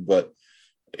ceiling. But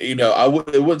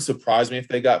it wouldn't surprise me if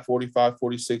they got 45,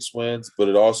 46 wins, but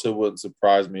it also wouldn't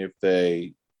surprise me if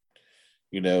they,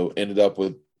 ended up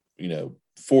with,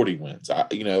 40 wins.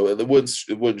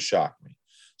 It wouldn't shock me.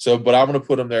 So, but I'm going to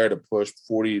put them there to push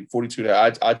 40, 42.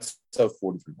 I'd tell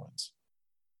 43 wins.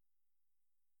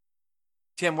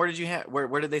 Tim, where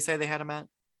did they say they had them at?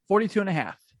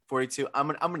 42.5. 42.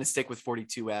 I'm gonna stick with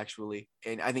 42 actually,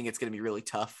 and I think it's gonna be really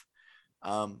tough.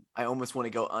 I almost want to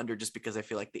go under just because I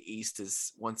feel like the East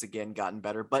has once again gotten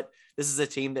better. But this is a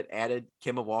team that added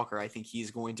Kemba Walker. I think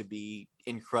he's going to be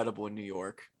incredible in New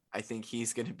York. I think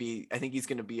he's going to be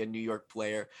a New York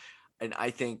player. And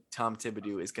I think Tom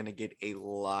Thibodeau is going to get a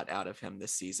lot out of him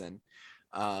this season.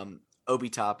 Obi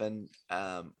Toppin,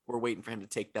 we're waiting for him to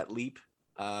take that leap.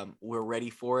 We're ready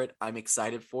for it. I'm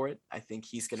excited for it. I think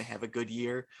he's going to have a good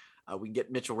year. We can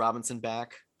get Mitchell Robinson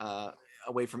back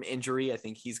away from injury. I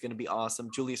think he's going to be awesome.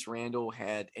 Julius Randle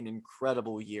had an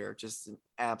incredible year, just an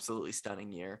absolutely stunning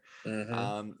year. Mm-hmm.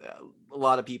 A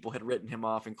lot of people had written him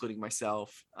off, including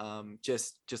myself.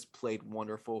 Just played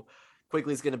wonderful.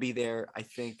 Quigley's going to be there, I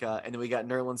think. And then we got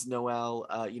Nerlens Noel,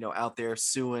 out there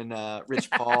suing Rich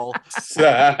Paul.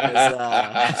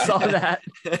 I saw that.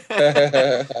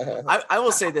 I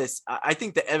will say this. I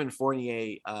think the Evan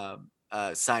Fournier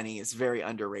signing is very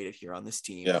underrated here on this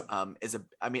team. Yeah.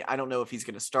 I don't know if he's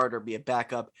going to start or be a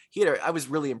backup. I was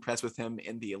really impressed with him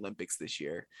in the Olympics this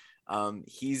year.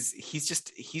 He's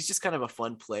just kind of a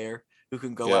fun player who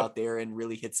can go out there and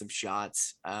really hit some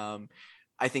shots.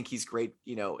 I think he's great.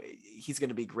 He's going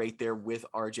to be great there with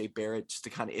RJ Barrett, just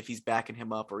to kind of, if he's backing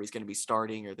him up or he's going to be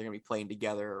starting or they're going to be playing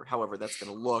together or however that's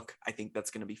going to look. I think that's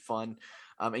going to be fun.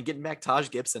 And getting back Taj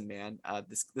Gibson, man,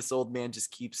 this old man just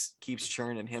keeps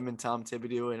churning. Him and Tom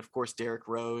Thibodeau, and of course Derrick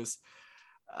Rose.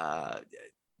 I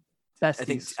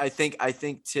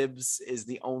think Tibbs is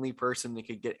the only person that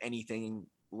could get anything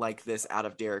like this out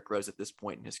of Derrick Rose at this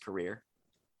point in his career.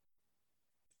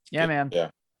 Yeah, man.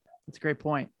 Yeah, that's a great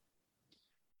point.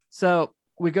 So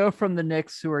we go from the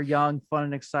Knicks, who are young, fun,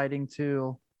 and exciting,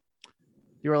 to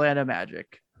the Orlando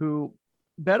Magic, who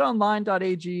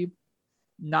BetOnline.ag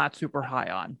not super high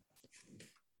on.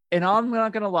 And I'm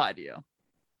not going to lie to you.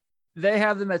 They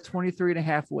have them at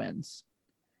 23.5 wins.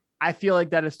 I feel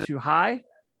like that is too high.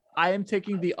 I am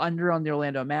taking the under on the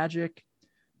Orlando Magic.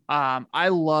 I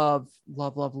love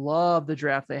the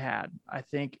draft they had. I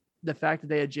think the fact that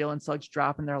they had Jalen Suggs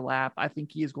drop in their lap, I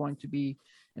think he is going to be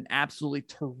an absolutely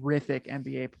terrific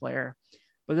NBA player.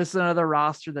 But this is another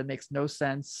roster that makes no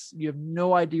sense. You have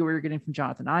no idea where you're getting from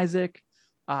Jonathan Isaac.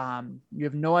 You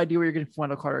have no idea where you're getting from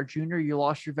Wendell Carter Jr. You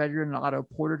lost your veteran Otto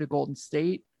Porter to Golden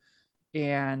State.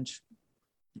 And,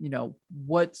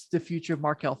 what's the future of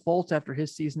Markelle Fultz after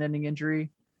his season-ending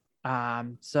injury?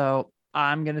 So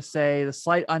I'm going to say the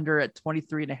slight under at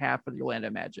 23.5 for the Orlando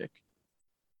Magic.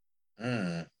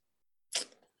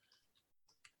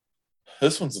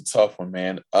 This one's a tough one,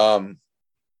 man. I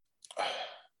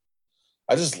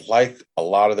just like a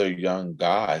lot of their young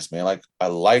guys, man. Like, I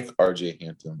like RJ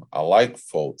Hampton. I like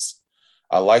Fultz.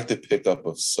 I like the pickup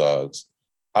of Suggs.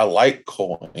 I like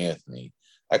Cole Anthony.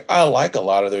 Like, I like a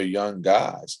lot of their young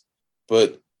guys.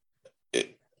 But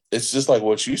it's just like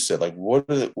what you said. Like, what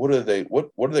are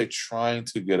they trying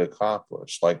to get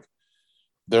accomplished? Like,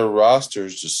 their roster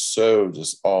is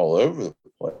just all over the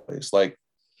place. Like,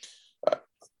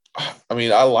 I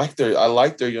mean, I like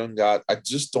their young guys. I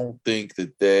just don't think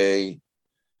they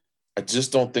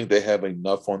have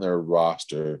enough on their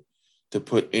roster to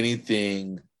put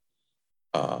anything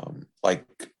like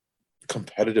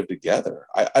competitive together.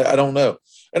 I don't know.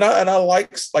 And I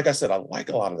like I said, I like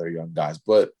a lot of their young guys,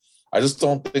 but I just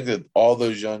don't think that all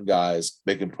those young guys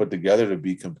they can put together to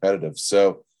be competitive.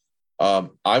 So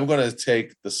I'm going to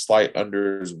take the slight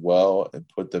under as well and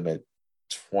put them at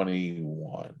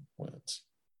 21 wins.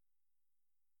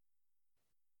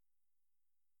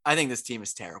 I think this team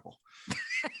is terrible.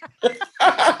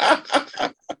 I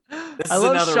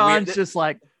love Sean's just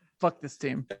like, fuck this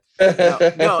team.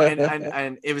 No,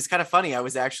 and it was kind of funny. I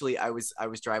was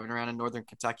driving around in Northern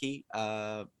Kentucky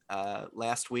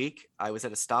last week. I was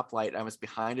at a stoplight. I was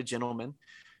behind a gentleman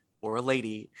or a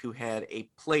lady who had a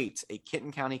plate, a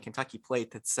Kenton County, Kentucky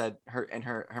plate that said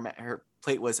her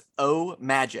plate was "Oh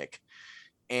Magic,"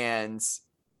 and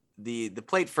the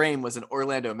plate frame was an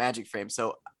Orlando Magic frame.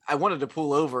 So I wanted to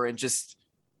pull over and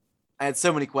I had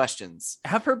so many questions.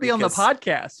 Have her be on the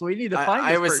podcast. We need to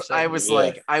find this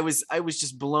person. I was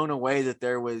just blown away that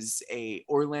there was a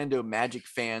Orlando Magic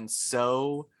fan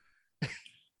so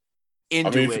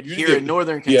into it here in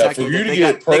Northern Kentucky. They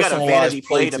got a vanity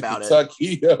plate about it.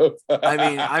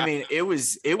 I mean, it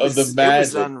was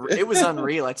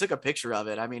unreal. I took a picture of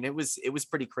it. I mean, it was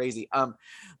pretty crazy.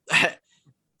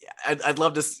 I'd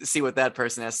love to see what that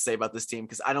person has to say about this team,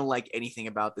 because I don't like anything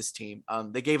about this team.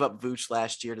 They gave up Vooch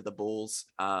last year to the Bulls.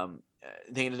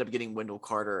 They ended up getting Wendell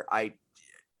Carter.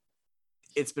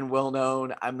 It's been well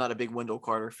known, I'm not a big Wendell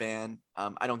Carter fan.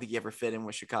 I don't think he ever fit in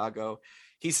with Chicago.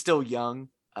 He's still young.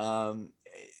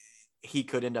 He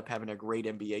could end up having a great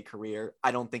NBA career.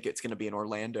 I don't think it's going to be in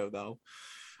Orlando, though.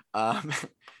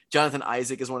 Jonathan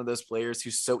Isaac is one of those players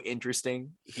who's so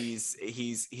interesting.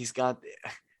 He's got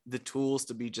the tools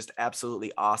to be just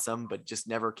absolutely awesome, but just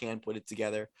never can put it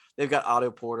together. They've got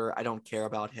Otto Porter. I don't care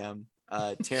about him.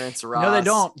 Terrence Ross. No, they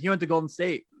don't. He went to Golden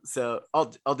State. So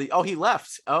he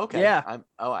left. Oh, okay. Yeah.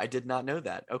 I did not know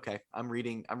that. Okay. I'm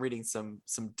reading some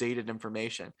dated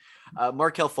information.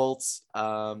 Markelle Fultz,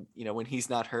 when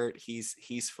he's not hurt,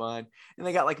 he's fun. And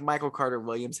they got like Michael Carter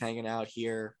Williams hanging out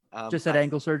here. Just had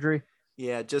ankle surgery.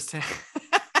 Yeah, just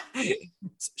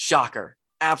shocker.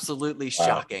 Absolutely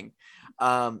shocking.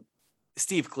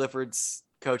 Steve Clifford's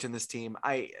coaching this team.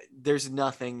 There's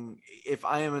nothing. If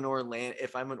I'm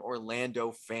an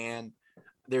Orlando fan,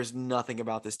 there's nothing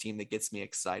about this team that gets me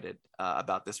excited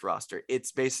about this roster.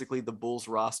 It's basically the Bulls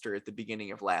roster at the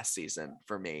beginning of last season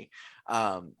for me.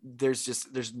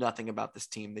 There's nothing about this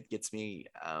team that gets me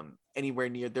anywhere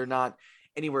near. They're not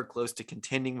anywhere close to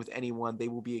contending with anyone. They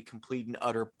will be a complete and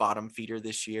utter bottom feeder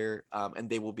this year, and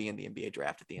they will be in the NBA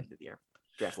draft at the end of the year.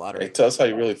 Draft lottery. Hey, tell us how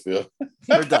you really feel.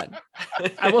 They're done.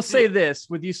 I will say this,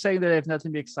 with you saying that I have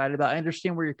nothing to be excited about, I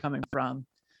understand where you're coming from,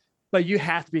 but you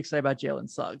have to be excited about Jalen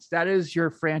Suggs. That is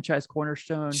your franchise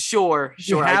cornerstone. Sure.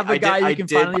 You have a guy you can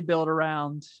finally build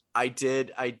around. I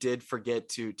did forget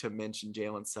to mention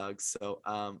Jalen Suggs.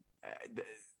 So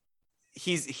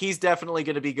he's definitely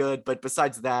going to be good. But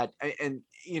besides that, and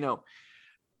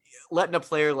letting a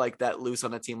player like that loose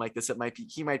on a team like this,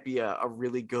 he might be a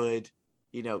really good,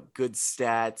 good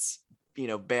stats,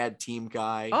 bad team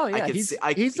guy. Oh yeah, he's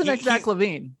the next Zach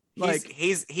LaVine.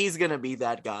 He's gonna be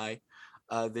that guy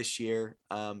this year.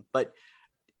 But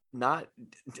not,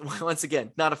 once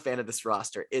again, not a fan of this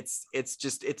roster. It's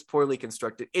poorly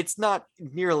constructed. It's not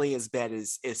nearly as bad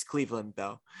as Cleveland,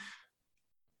 though.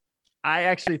 I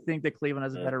actually think that Cleveland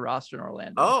has a better roster than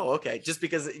Orlando. Oh, okay. Just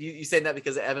because you saying that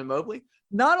because of Evan Mobley?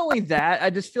 Not only that,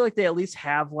 I just feel like they at least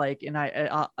have like, and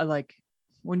I like,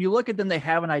 when you look at them, they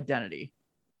have an identity.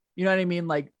 You know what I mean?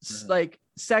 Like, like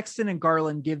Sexton and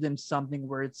Garland give them something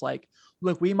where it's like,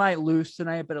 look, we might lose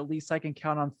tonight, but at least I can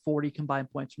count on 40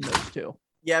 combined points from those two.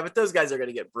 Yeah, but those guys are going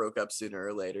to get broke up sooner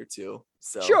or later too.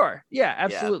 So sure. Yeah,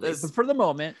 absolutely. Yeah, but for the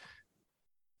moment,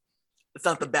 it's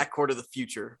not the backcourt of the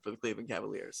future for the Cleveland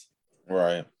Cavaliers.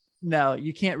 Right. No,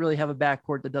 you can't really have a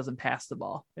backcourt that doesn't pass the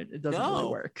ball. It doesn't really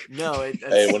work. No.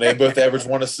 Hey, when they both average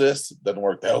 1 assist, it doesn't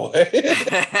work that way.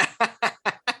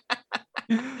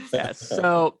 Yes.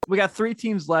 So we got 3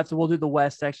 teams left, and we'll do the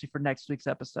West actually for next week's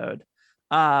episode.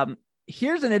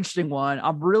 Here's an interesting one.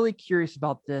 I'm really curious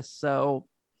about this. So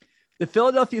the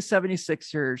Philadelphia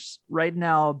 76ers right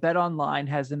now, BetOnline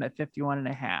has them at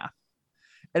 51.5.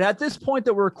 And at this point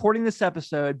that we're recording this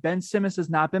episode, Ben Simmons has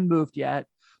not been moved yet.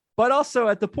 But also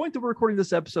at the point that we're recording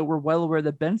this episode, we're well aware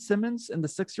that Ben Simmons and the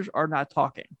Sixers are not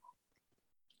talking.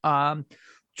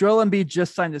 Joel Embiid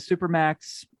just signed the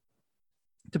Supermax.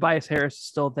 Tobias Harris is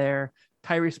still there.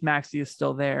 Tyrese Maxey is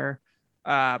still there.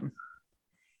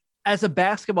 As a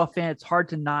basketball fan, it's hard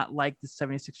to not like the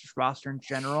 76ers roster in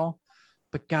general.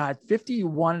 But God,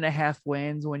 51.5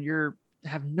 wins when you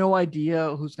have no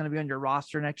idea who's going to be on your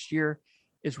roster next year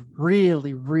is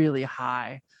really, really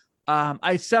high.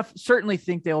 I certainly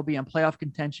think they will be in playoff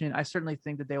contention. I certainly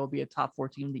think that they will be a top 4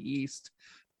 team in the East.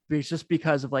 But just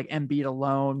because of like Embiid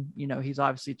alone, he's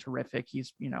obviously terrific.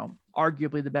 He's,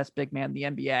 arguably the best big man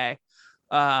in the NBA.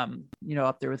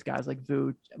 Up there with guys like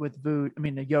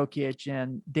Jokic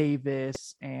and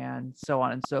Davis and so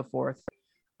on and so forth.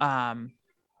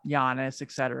 Giannis,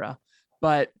 etc.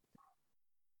 But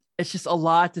it's just a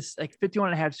lot to like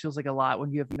 51.5 feels like a lot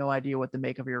when you have no idea what the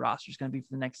makeup of your roster is going to be for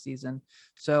the next season.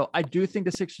 So I do think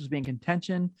the Sixers will be in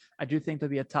contention. I do think they'll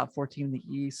be a top 4 team in the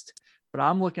East, but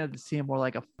I'm looking at the team more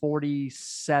like a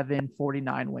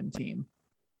 47-49 win team.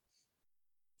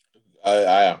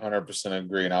 I 100%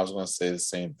 agree, and I was going to say the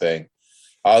same thing.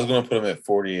 I was going to put him at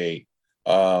 48.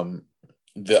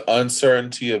 The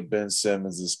uncertainty of Ben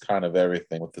Simmons is kind of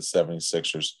everything with the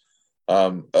 76ers.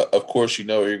 Of course, you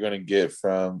know what you're going to get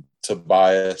from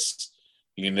Tobias.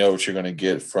 You know what you're going to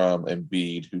get from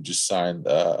Embiid, who just signed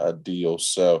a deal.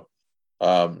 So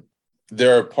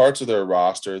there are parts of their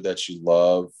roster that you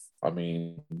love. I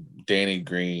mean, Danny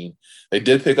Green. They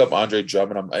did pick up Andre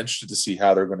Drummond. I'm interested to see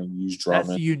how they're going to use Drummond.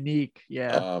 That's unique.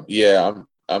 Yeah.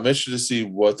 I'm interested to see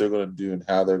what they're going to do and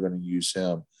how they're going to use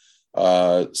him.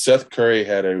 Seth Curry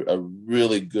had a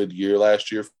really good year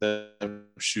last year for them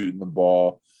shooting the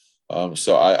ball.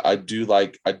 So I do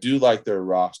like their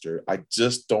roster. I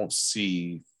just don't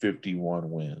see 51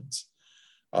 wins.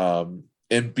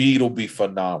 Embiid will be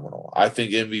phenomenal. I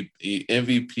think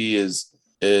MVP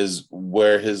is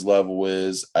where his level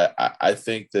is. I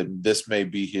think that this may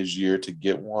be his year to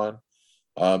get one,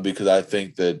 because I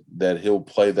think that he'll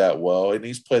play that well, and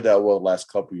he's played that well the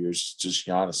last couple of years. Just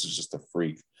Giannis is just a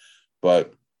freak,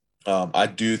 but I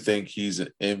do think he's an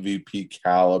MVP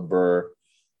caliber,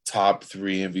 top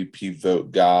 3 MVP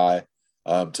vote guy.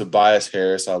 Tobias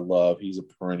Harris, I love. He's a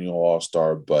perennial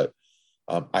all-star, but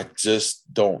I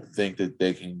just don't think that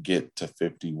they can get to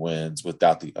 50 wins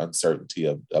without the uncertainty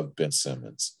of Ben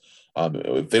Simmons.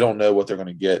 If they don't know what they're going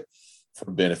to get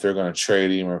from Ben, if they're going to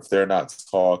trade him, or if they're not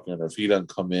talking, or if he doesn't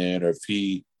come in, or if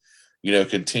he,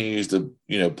 continues to,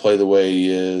 play the way he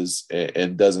is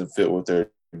and doesn't fit what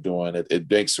they're doing, it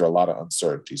makes for a lot of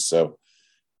uncertainty. So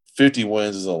 50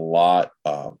 wins is a lot.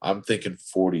 I'm thinking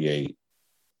 48.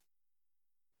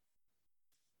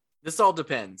 This all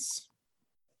depends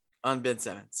on Ben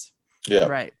Simmons. Yeah.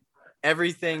 Right.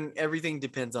 Everything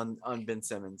depends on Ben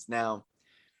Simmons. Now,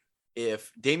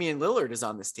 if Damian Lillard is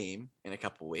on this team in a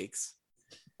couple weeks.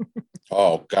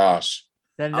 Oh gosh.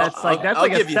 Then that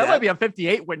might be a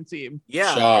 58 win team.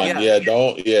 Yeah. Sean, if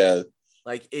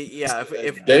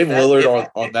Dame Lillard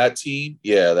on that team,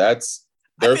 I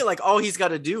feel like all he's got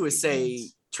to do is say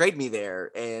trade me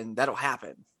there, and that'll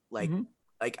happen. I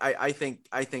think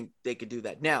they could do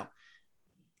that. Now,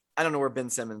 I don't know where Ben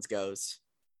Simmons goes.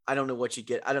 I don't know what you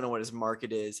get. I don't know what his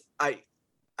market is. I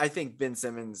think Ben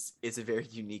Simmons is a very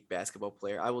unique basketball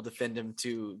player. I will defend him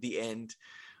to the end.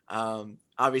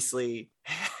 Obviously,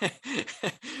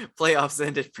 playoffs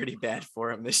ended pretty bad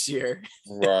for him this year.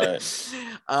 Right.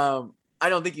 I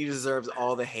don't think he deserves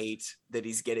all the hate that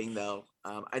he's getting, though.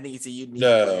 I think he's a unique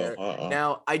player.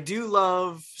 Now, I do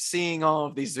love seeing all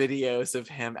of these videos of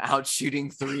him out shooting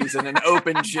threes in an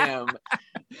open gym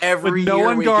every no year.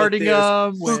 one guarding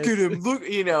him. Look at him. Look,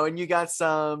 and you got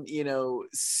some,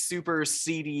 super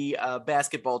seedy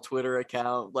basketball Twitter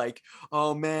account like,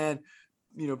 oh man,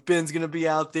 Ben's gonna be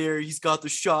out there. He's got the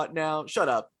shot now. Shut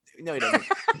up. No, he doesn't.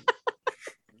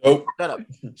 Nope.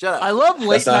 Shut up. I love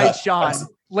late night Sean.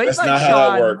 Late night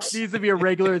Sean needs to be a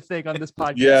regular thing on this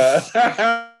podcast. Yeah.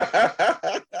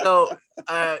 So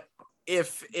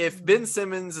if Ben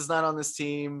Simmons is not on this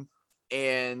team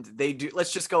and they do,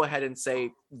 let's just go ahead and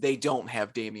say they don't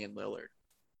have Damian Lillard,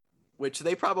 which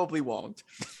they probably won't.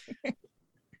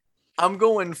 I'm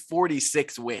going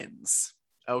 46 wins.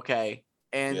 Okay.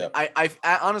 And yep. I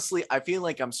honestly, I feel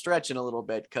like I'm stretching a little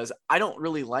bit because I don't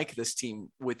really like this team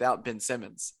without Ben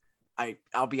Simmons.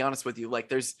 I'll be honest with you. Like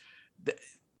there's,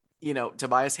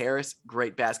 Tobias Harris,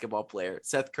 great basketball player.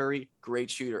 Seth Curry, great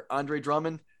shooter. Andre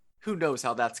Drummond, who knows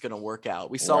how that's going to work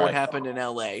out. We saw what happened in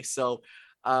LA. So,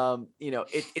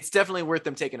 it's definitely worth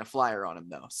them taking a flyer on him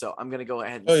though. So I'm going to go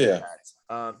ahead and say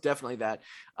that. Definitely that.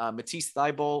 Matisse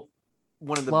Thybulle,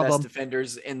 one of the best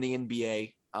defenders in the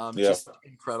NBA. Just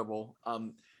incredible.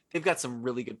 They've got some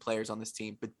really good players on this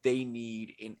team, but they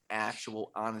need an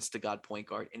actual honest to God point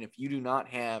guard. And if you do not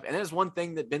have, and that is one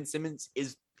thing that Ben Simmons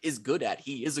is good at.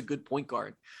 He is a good point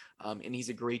guard. And he's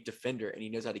a great defender and he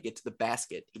knows how to get to the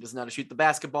basket. He doesn't know how to shoot the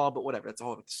basketball, but whatever. That's a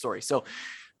whole other story. So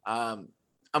I'm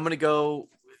going to go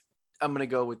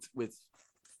with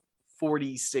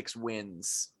 46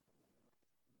 wins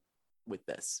with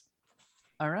this.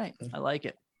 All right. I like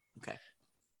it. Okay.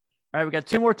 All right, we got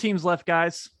 2 more teams left,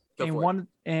 guys. One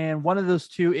of those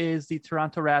 2 is the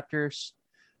Toronto Raptors.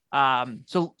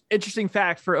 So interesting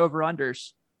fact for over-unders.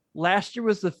 Last year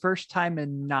was the first time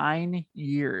in 9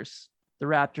 years the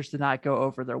Raptors did not go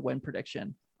over their win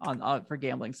prediction on for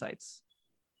gambling sites.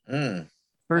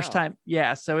 First time.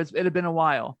 Yeah, so it had been a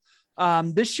while.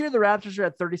 This year the Raptors are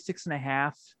at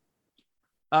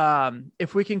 36.5.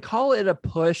 If we can call it a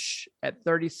push at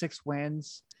 36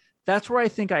 wins, that's where I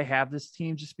think I have this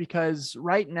team, just because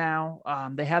right now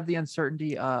they have the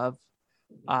uncertainty of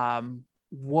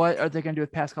what are they going to do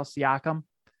with Pascal Siakam?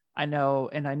 I know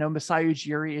Masai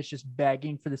Ujiri is just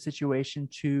begging for the situation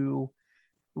to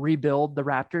rebuild the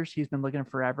Raptors. He's been looking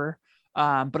forever.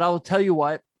 But I will tell you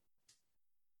what,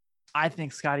 I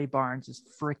think Scotty Barnes is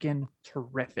freaking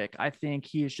terrific. I think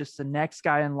he is just the next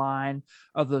guy in line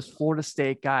of those Florida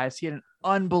State guys. He had an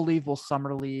unbelievable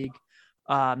summer league.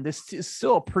 This is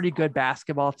still a pretty good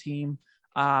basketball team.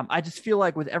 I just feel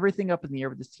like with everything up in the air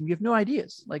with this team, you have no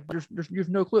ideas. Like you have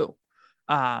no clue.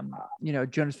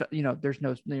 Jonas, there's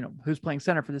no, who's playing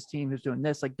center for this team, who's doing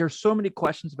this. Like there's so many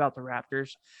questions about the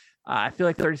Raptors. I feel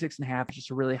like 36.5 is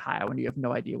just really high when you have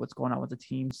no idea what's going on with the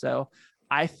team. So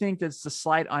I think that's a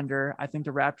slight under. I think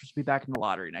the Raptors will be back in the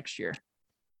lottery next year.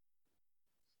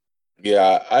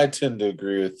 Yeah, I tend to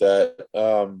agree with that.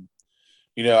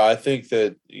 I think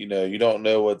that, you don't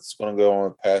know what's going to go on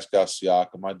with Pascal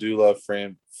Siakam. I do love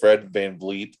Fred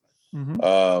VanVleet. Mm-hmm.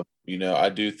 I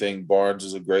do think Barnes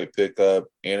is a great pickup.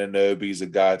 Anunoby's a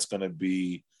guy that's going to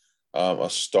be a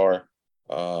star.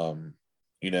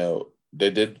 They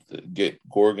did get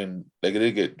Gorgon. They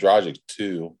did get Dragic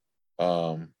too.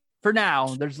 For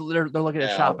now, they're looking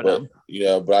at shopping him.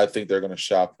 Yeah, but I think they're going to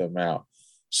shop him out.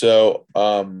 So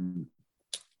I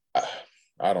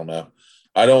don't know.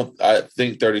 I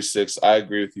think 36. I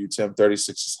agree with you, Tim.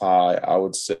 36 is high. I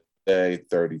would say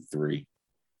 33.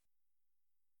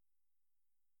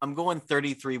 I'm going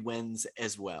 33 wins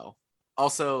as well.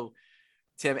 Also,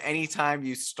 Tim, anytime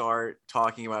you start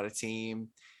talking about a team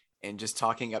and just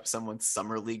talking up someone's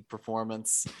summer league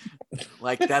performance,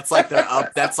 like that's like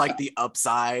that's like the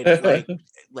upside.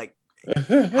 Like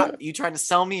how, you trying to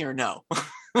sell me or no?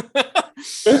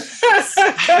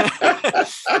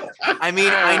 I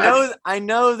mean, I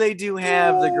know they do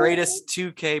have the greatest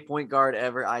 2K point guard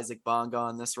ever, Isaac Bonga,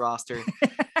 on this roster,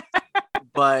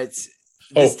 but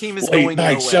this team is going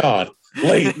nowhere.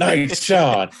 Late night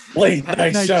Sean.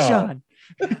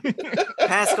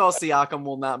 Pascal Siakam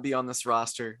will not be on this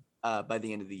roster by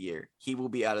the end of the year. He will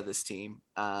be out of this team.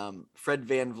 Fred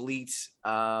VanVleet,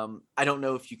 I don't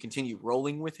know if you continue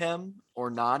rolling with him or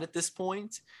not at this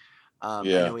point. I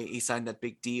know he signed that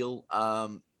big deal. I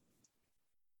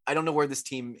don't know where this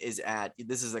team is at.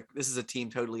 This is a team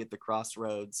totally at the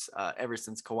crossroads. Ever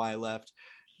since Kawhi left,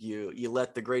 you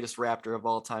let the greatest Raptor of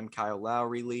all time, Kyle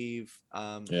Lowry, leave.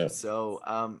 So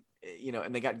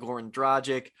and they got Goran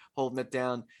Dragic holding it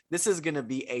down. This is going to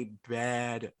be a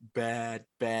bad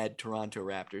Toronto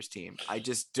Raptors team. I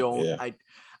just don't.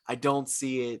 I don't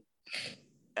see it.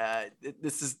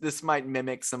 This might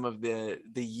mimic some of the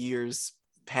years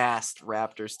past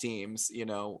Raptors teams,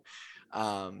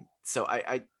 so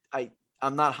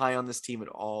I'm not high on this team at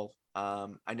all.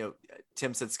 I know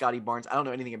Tim said Scotty Barnes. I don't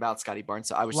know anything about Scotty Barnes,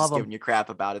 so I was just giving you crap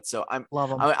about it. So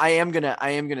I am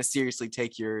gonna seriously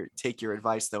take your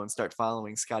advice though and start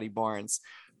following Scotty Barnes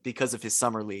because of his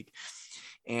summer league.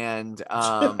 And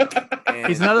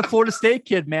he's another Florida State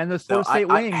kid, man. Those Florida State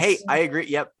wings. I agree.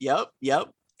 Yep.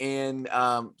 And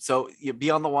so you be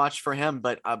on the watch for him.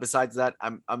 But besides that,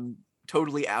 I'm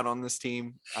totally out on this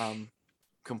team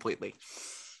completely.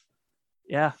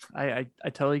 Yeah, I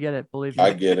totally get it. Believe me.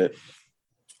 I get it.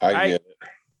 Get it.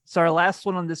 So our last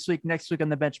one on this week, next week on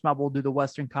the bench mob, we'll do the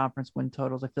Western Conference win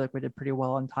totals. I feel like we did pretty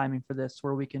well on timing for this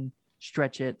where we can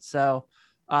stretch it. So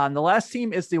the last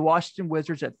team is the Washington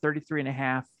Wizards at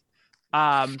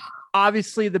 33.5.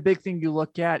 Obviously the big thing you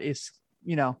look at is,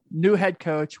 new head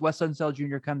coach, Wes Unseld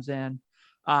Jr. comes in.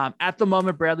 At the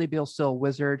moment, Bradley Beal's still a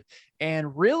Wizard.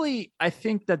 And really, I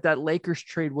think that Lakers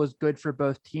trade was good for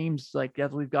both teams. Like,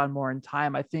 as we've gotten more in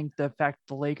time, I think the fact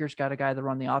the Lakers got a guy to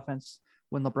run the offense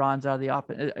when LeBron's out of the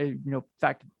offense,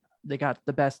 fact they got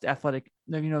the best athletic,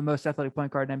 most athletic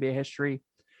point guard in NBA history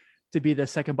to be the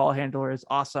second ball handler is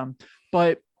awesome.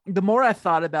 But the more I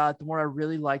thought about it, the more I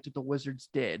really liked what the Wizards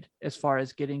did as far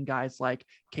as getting guys like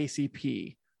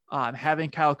KCP,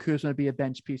 having Kyle Kuzma be a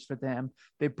bench piece for them.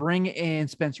 They bring in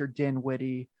Spencer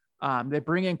Dinwiddie. They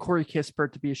bring in Corey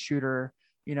Kispert to be a shooter.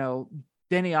 Denny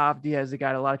Avdia is a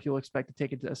guy that a lot of people expect to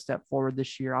take it a step forward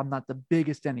this year. I'm not the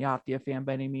biggest Denny Avdia fan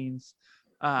by any means.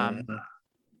 I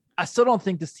still don't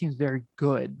think this team's very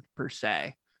good per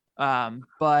se.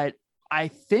 But I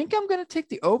think I'm going to take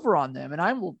the over on them, and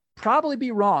I will probably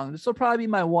be wrong. This will probably be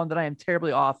my one that I am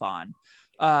terribly off on.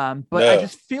 But I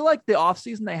just feel like the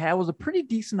offseason they had was a pretty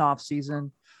decent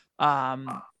offseason.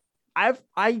 I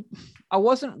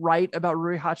wasn't right about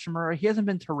Rui Hachimura. He hasn't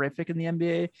been terrific in the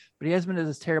NBA, but he hasn't been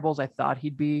as terrible as I thought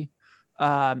he'd be.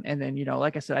 And then,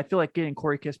 like I said, I feel like getting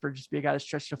Corey Kispert just be a guy to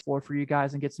stretch the floor for you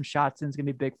guys and get some shots in is going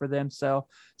to be big for them. So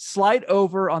slide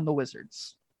over on the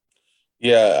Wizards.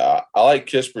 Yeah, I like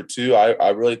Kispert too. I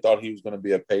really thought he was going to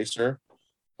be a pacer.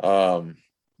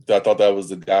 I thought that was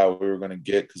the guy we were going to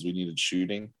get because we needed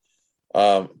shooting.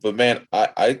 But man,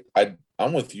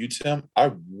 I'm with you, Tim.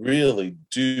 I really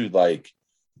do like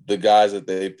the guys that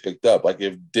they picked up. Like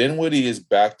if Dinwiddie is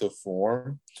back to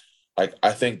form, like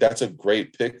I think that's a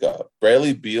great pickup.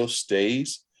 Bradley Beal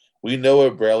stays. We know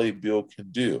what Bradley Beal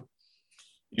can do.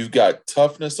 You've got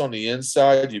toughness on the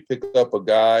inside. You pick up a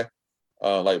guy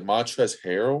like Montrezl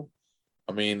Harrell.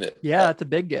 I mean, Yeah, that's a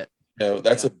big get.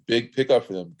 That's a big pickup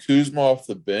for them. Kuzma off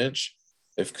the bench.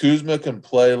 If Kuzma can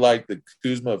play like the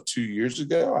Kuzma of 2 years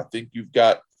ago, I think you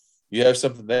have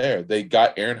something there. They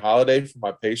got Aaron Holiday from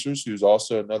my Pacers, who's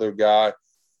also another guy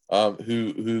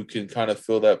who can kind of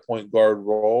fill that point guard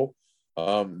role.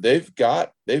 They've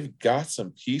got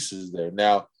some pieces there.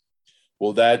 Now,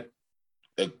 will that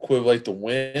equivalent to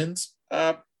wins?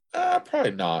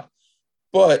 Probably not.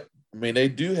 But I mean, they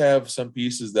do have some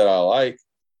pieces that I like.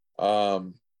 How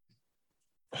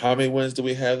many wins do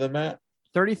we have them at?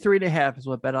 33.5 is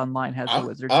what BetOnline has the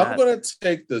Wizards I'm at. gonna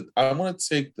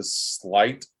take the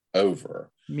slight over.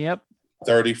 Yep.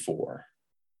 34.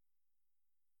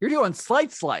 You're doing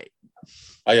slight.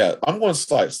 Oh yeah, I'm going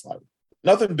slight.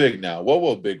 Nothing big now.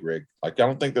 Whoa, big rig. Like I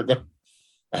don't think they're gonna.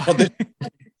 I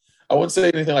wouldn't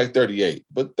say anything like 38,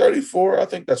 but 34. I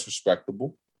think that's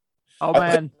respectable. Oh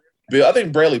man. I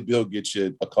think Bradley Beal gets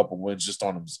you a couple wins just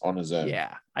on his own.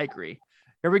 Yeah, I agree.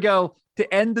 Here we go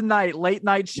to end the night. Late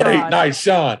night Sean. Late night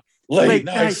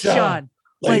Sean.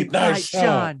 Late night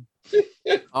Sean.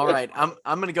 All right, I'm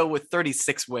gonna go with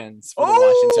 36 wins for the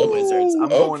Washington Wizards. I'm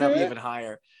going up even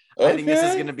higher. I think this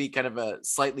is going to be kind of a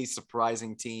slightly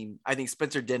surprising team. I think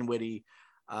Spencer Dinwiddie,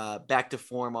 back to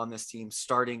form on this team,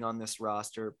 starting on this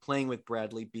roster, playing with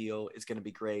Bradley Beal is going to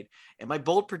be great. And my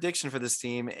bold prediction for this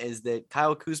team is that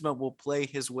Kyle Kuzma will play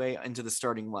his way into the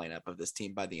starting lineup of this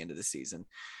team by the end of the season.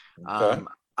 Okay.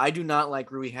 I do not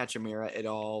like Rui Hachimura at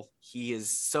all. He is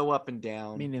so up and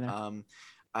down. Me neither.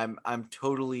 I'm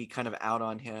totally kind of out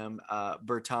on him.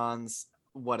 Bertans,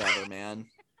 whatever, man.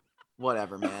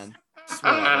 Whatever.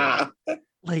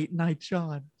 Late night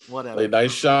Sean. Whatever. Late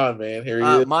night Sean, man. Here he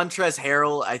is. Montrezl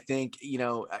Harrell, I think,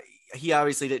 he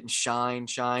obviously didn't shine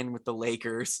with the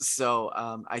Lakers. So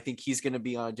I think he's going to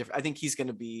be I think he's going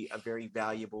to be a very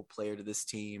valuable player to this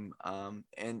team. I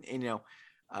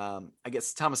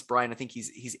guess Thomas Bryant, I think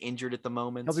he's injured at the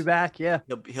moment. He'll be back. Yeah.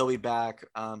 He'll be back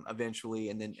eventually.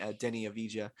 And then Denny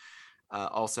Avdija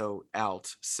also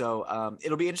out. So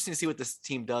it'll be interesting to see what this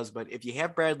team does. But if you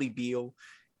have Bradley Beal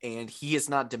and he has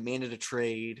not demanded a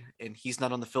trade and he's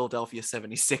not on the Philadelphia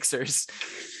 76ers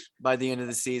by the end of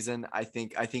the season, I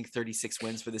think 36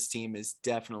 wins for this team is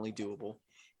definitely doable.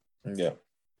 Yeah.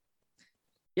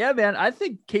 Yeah, man. I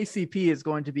think KCP is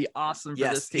going to be awesome for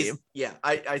this team. Yeah,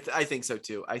 I think so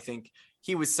too. I think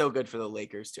he was so good for the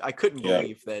Lakers too. I couldn't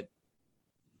believe that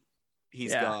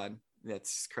he's gone.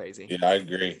 That's crazy. Yeah, I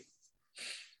agree.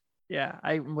 Yeah,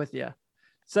 I'm with you.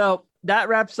 So that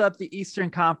wraps up the Eastern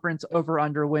Conference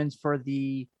over/under wins for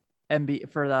the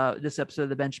NBA for this episode of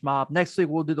the Bench Mob. Next week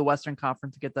we'll do the Western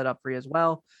Conference to get that up for you as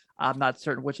well. I'm not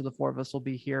certain which of the four of us will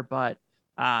be here, but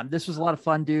this was a lot of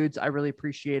fun, dudes. I really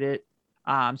appreciate it.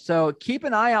 So keep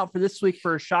an eye out for this week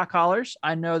for Shot Callers.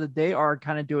 I know that they are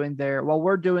kind of doing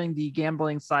we're doing the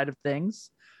gambling side of things.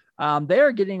 They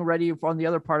are getting ready on the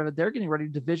other part of it. They're getting ready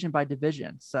division by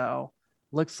division. So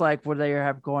looks like what they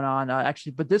have going on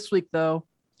but this week though,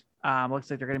 looks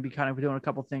like they're going to be kind of doing a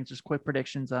couple things, just quick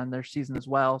predictions on their season as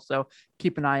well. So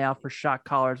keep an eye out for Shot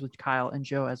Callers with Kyle and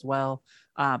Joe as well.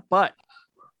 But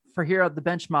for here at the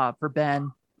Bench Mob, for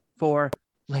Ben, for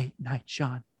Late Night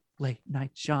Sean,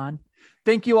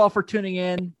 thank you all for tuning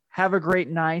in. Have a great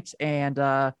night. And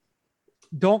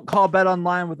don't call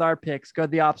BetOnline with our picks. Go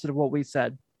the opposite of what we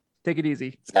said. Take it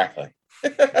easy. Exactly.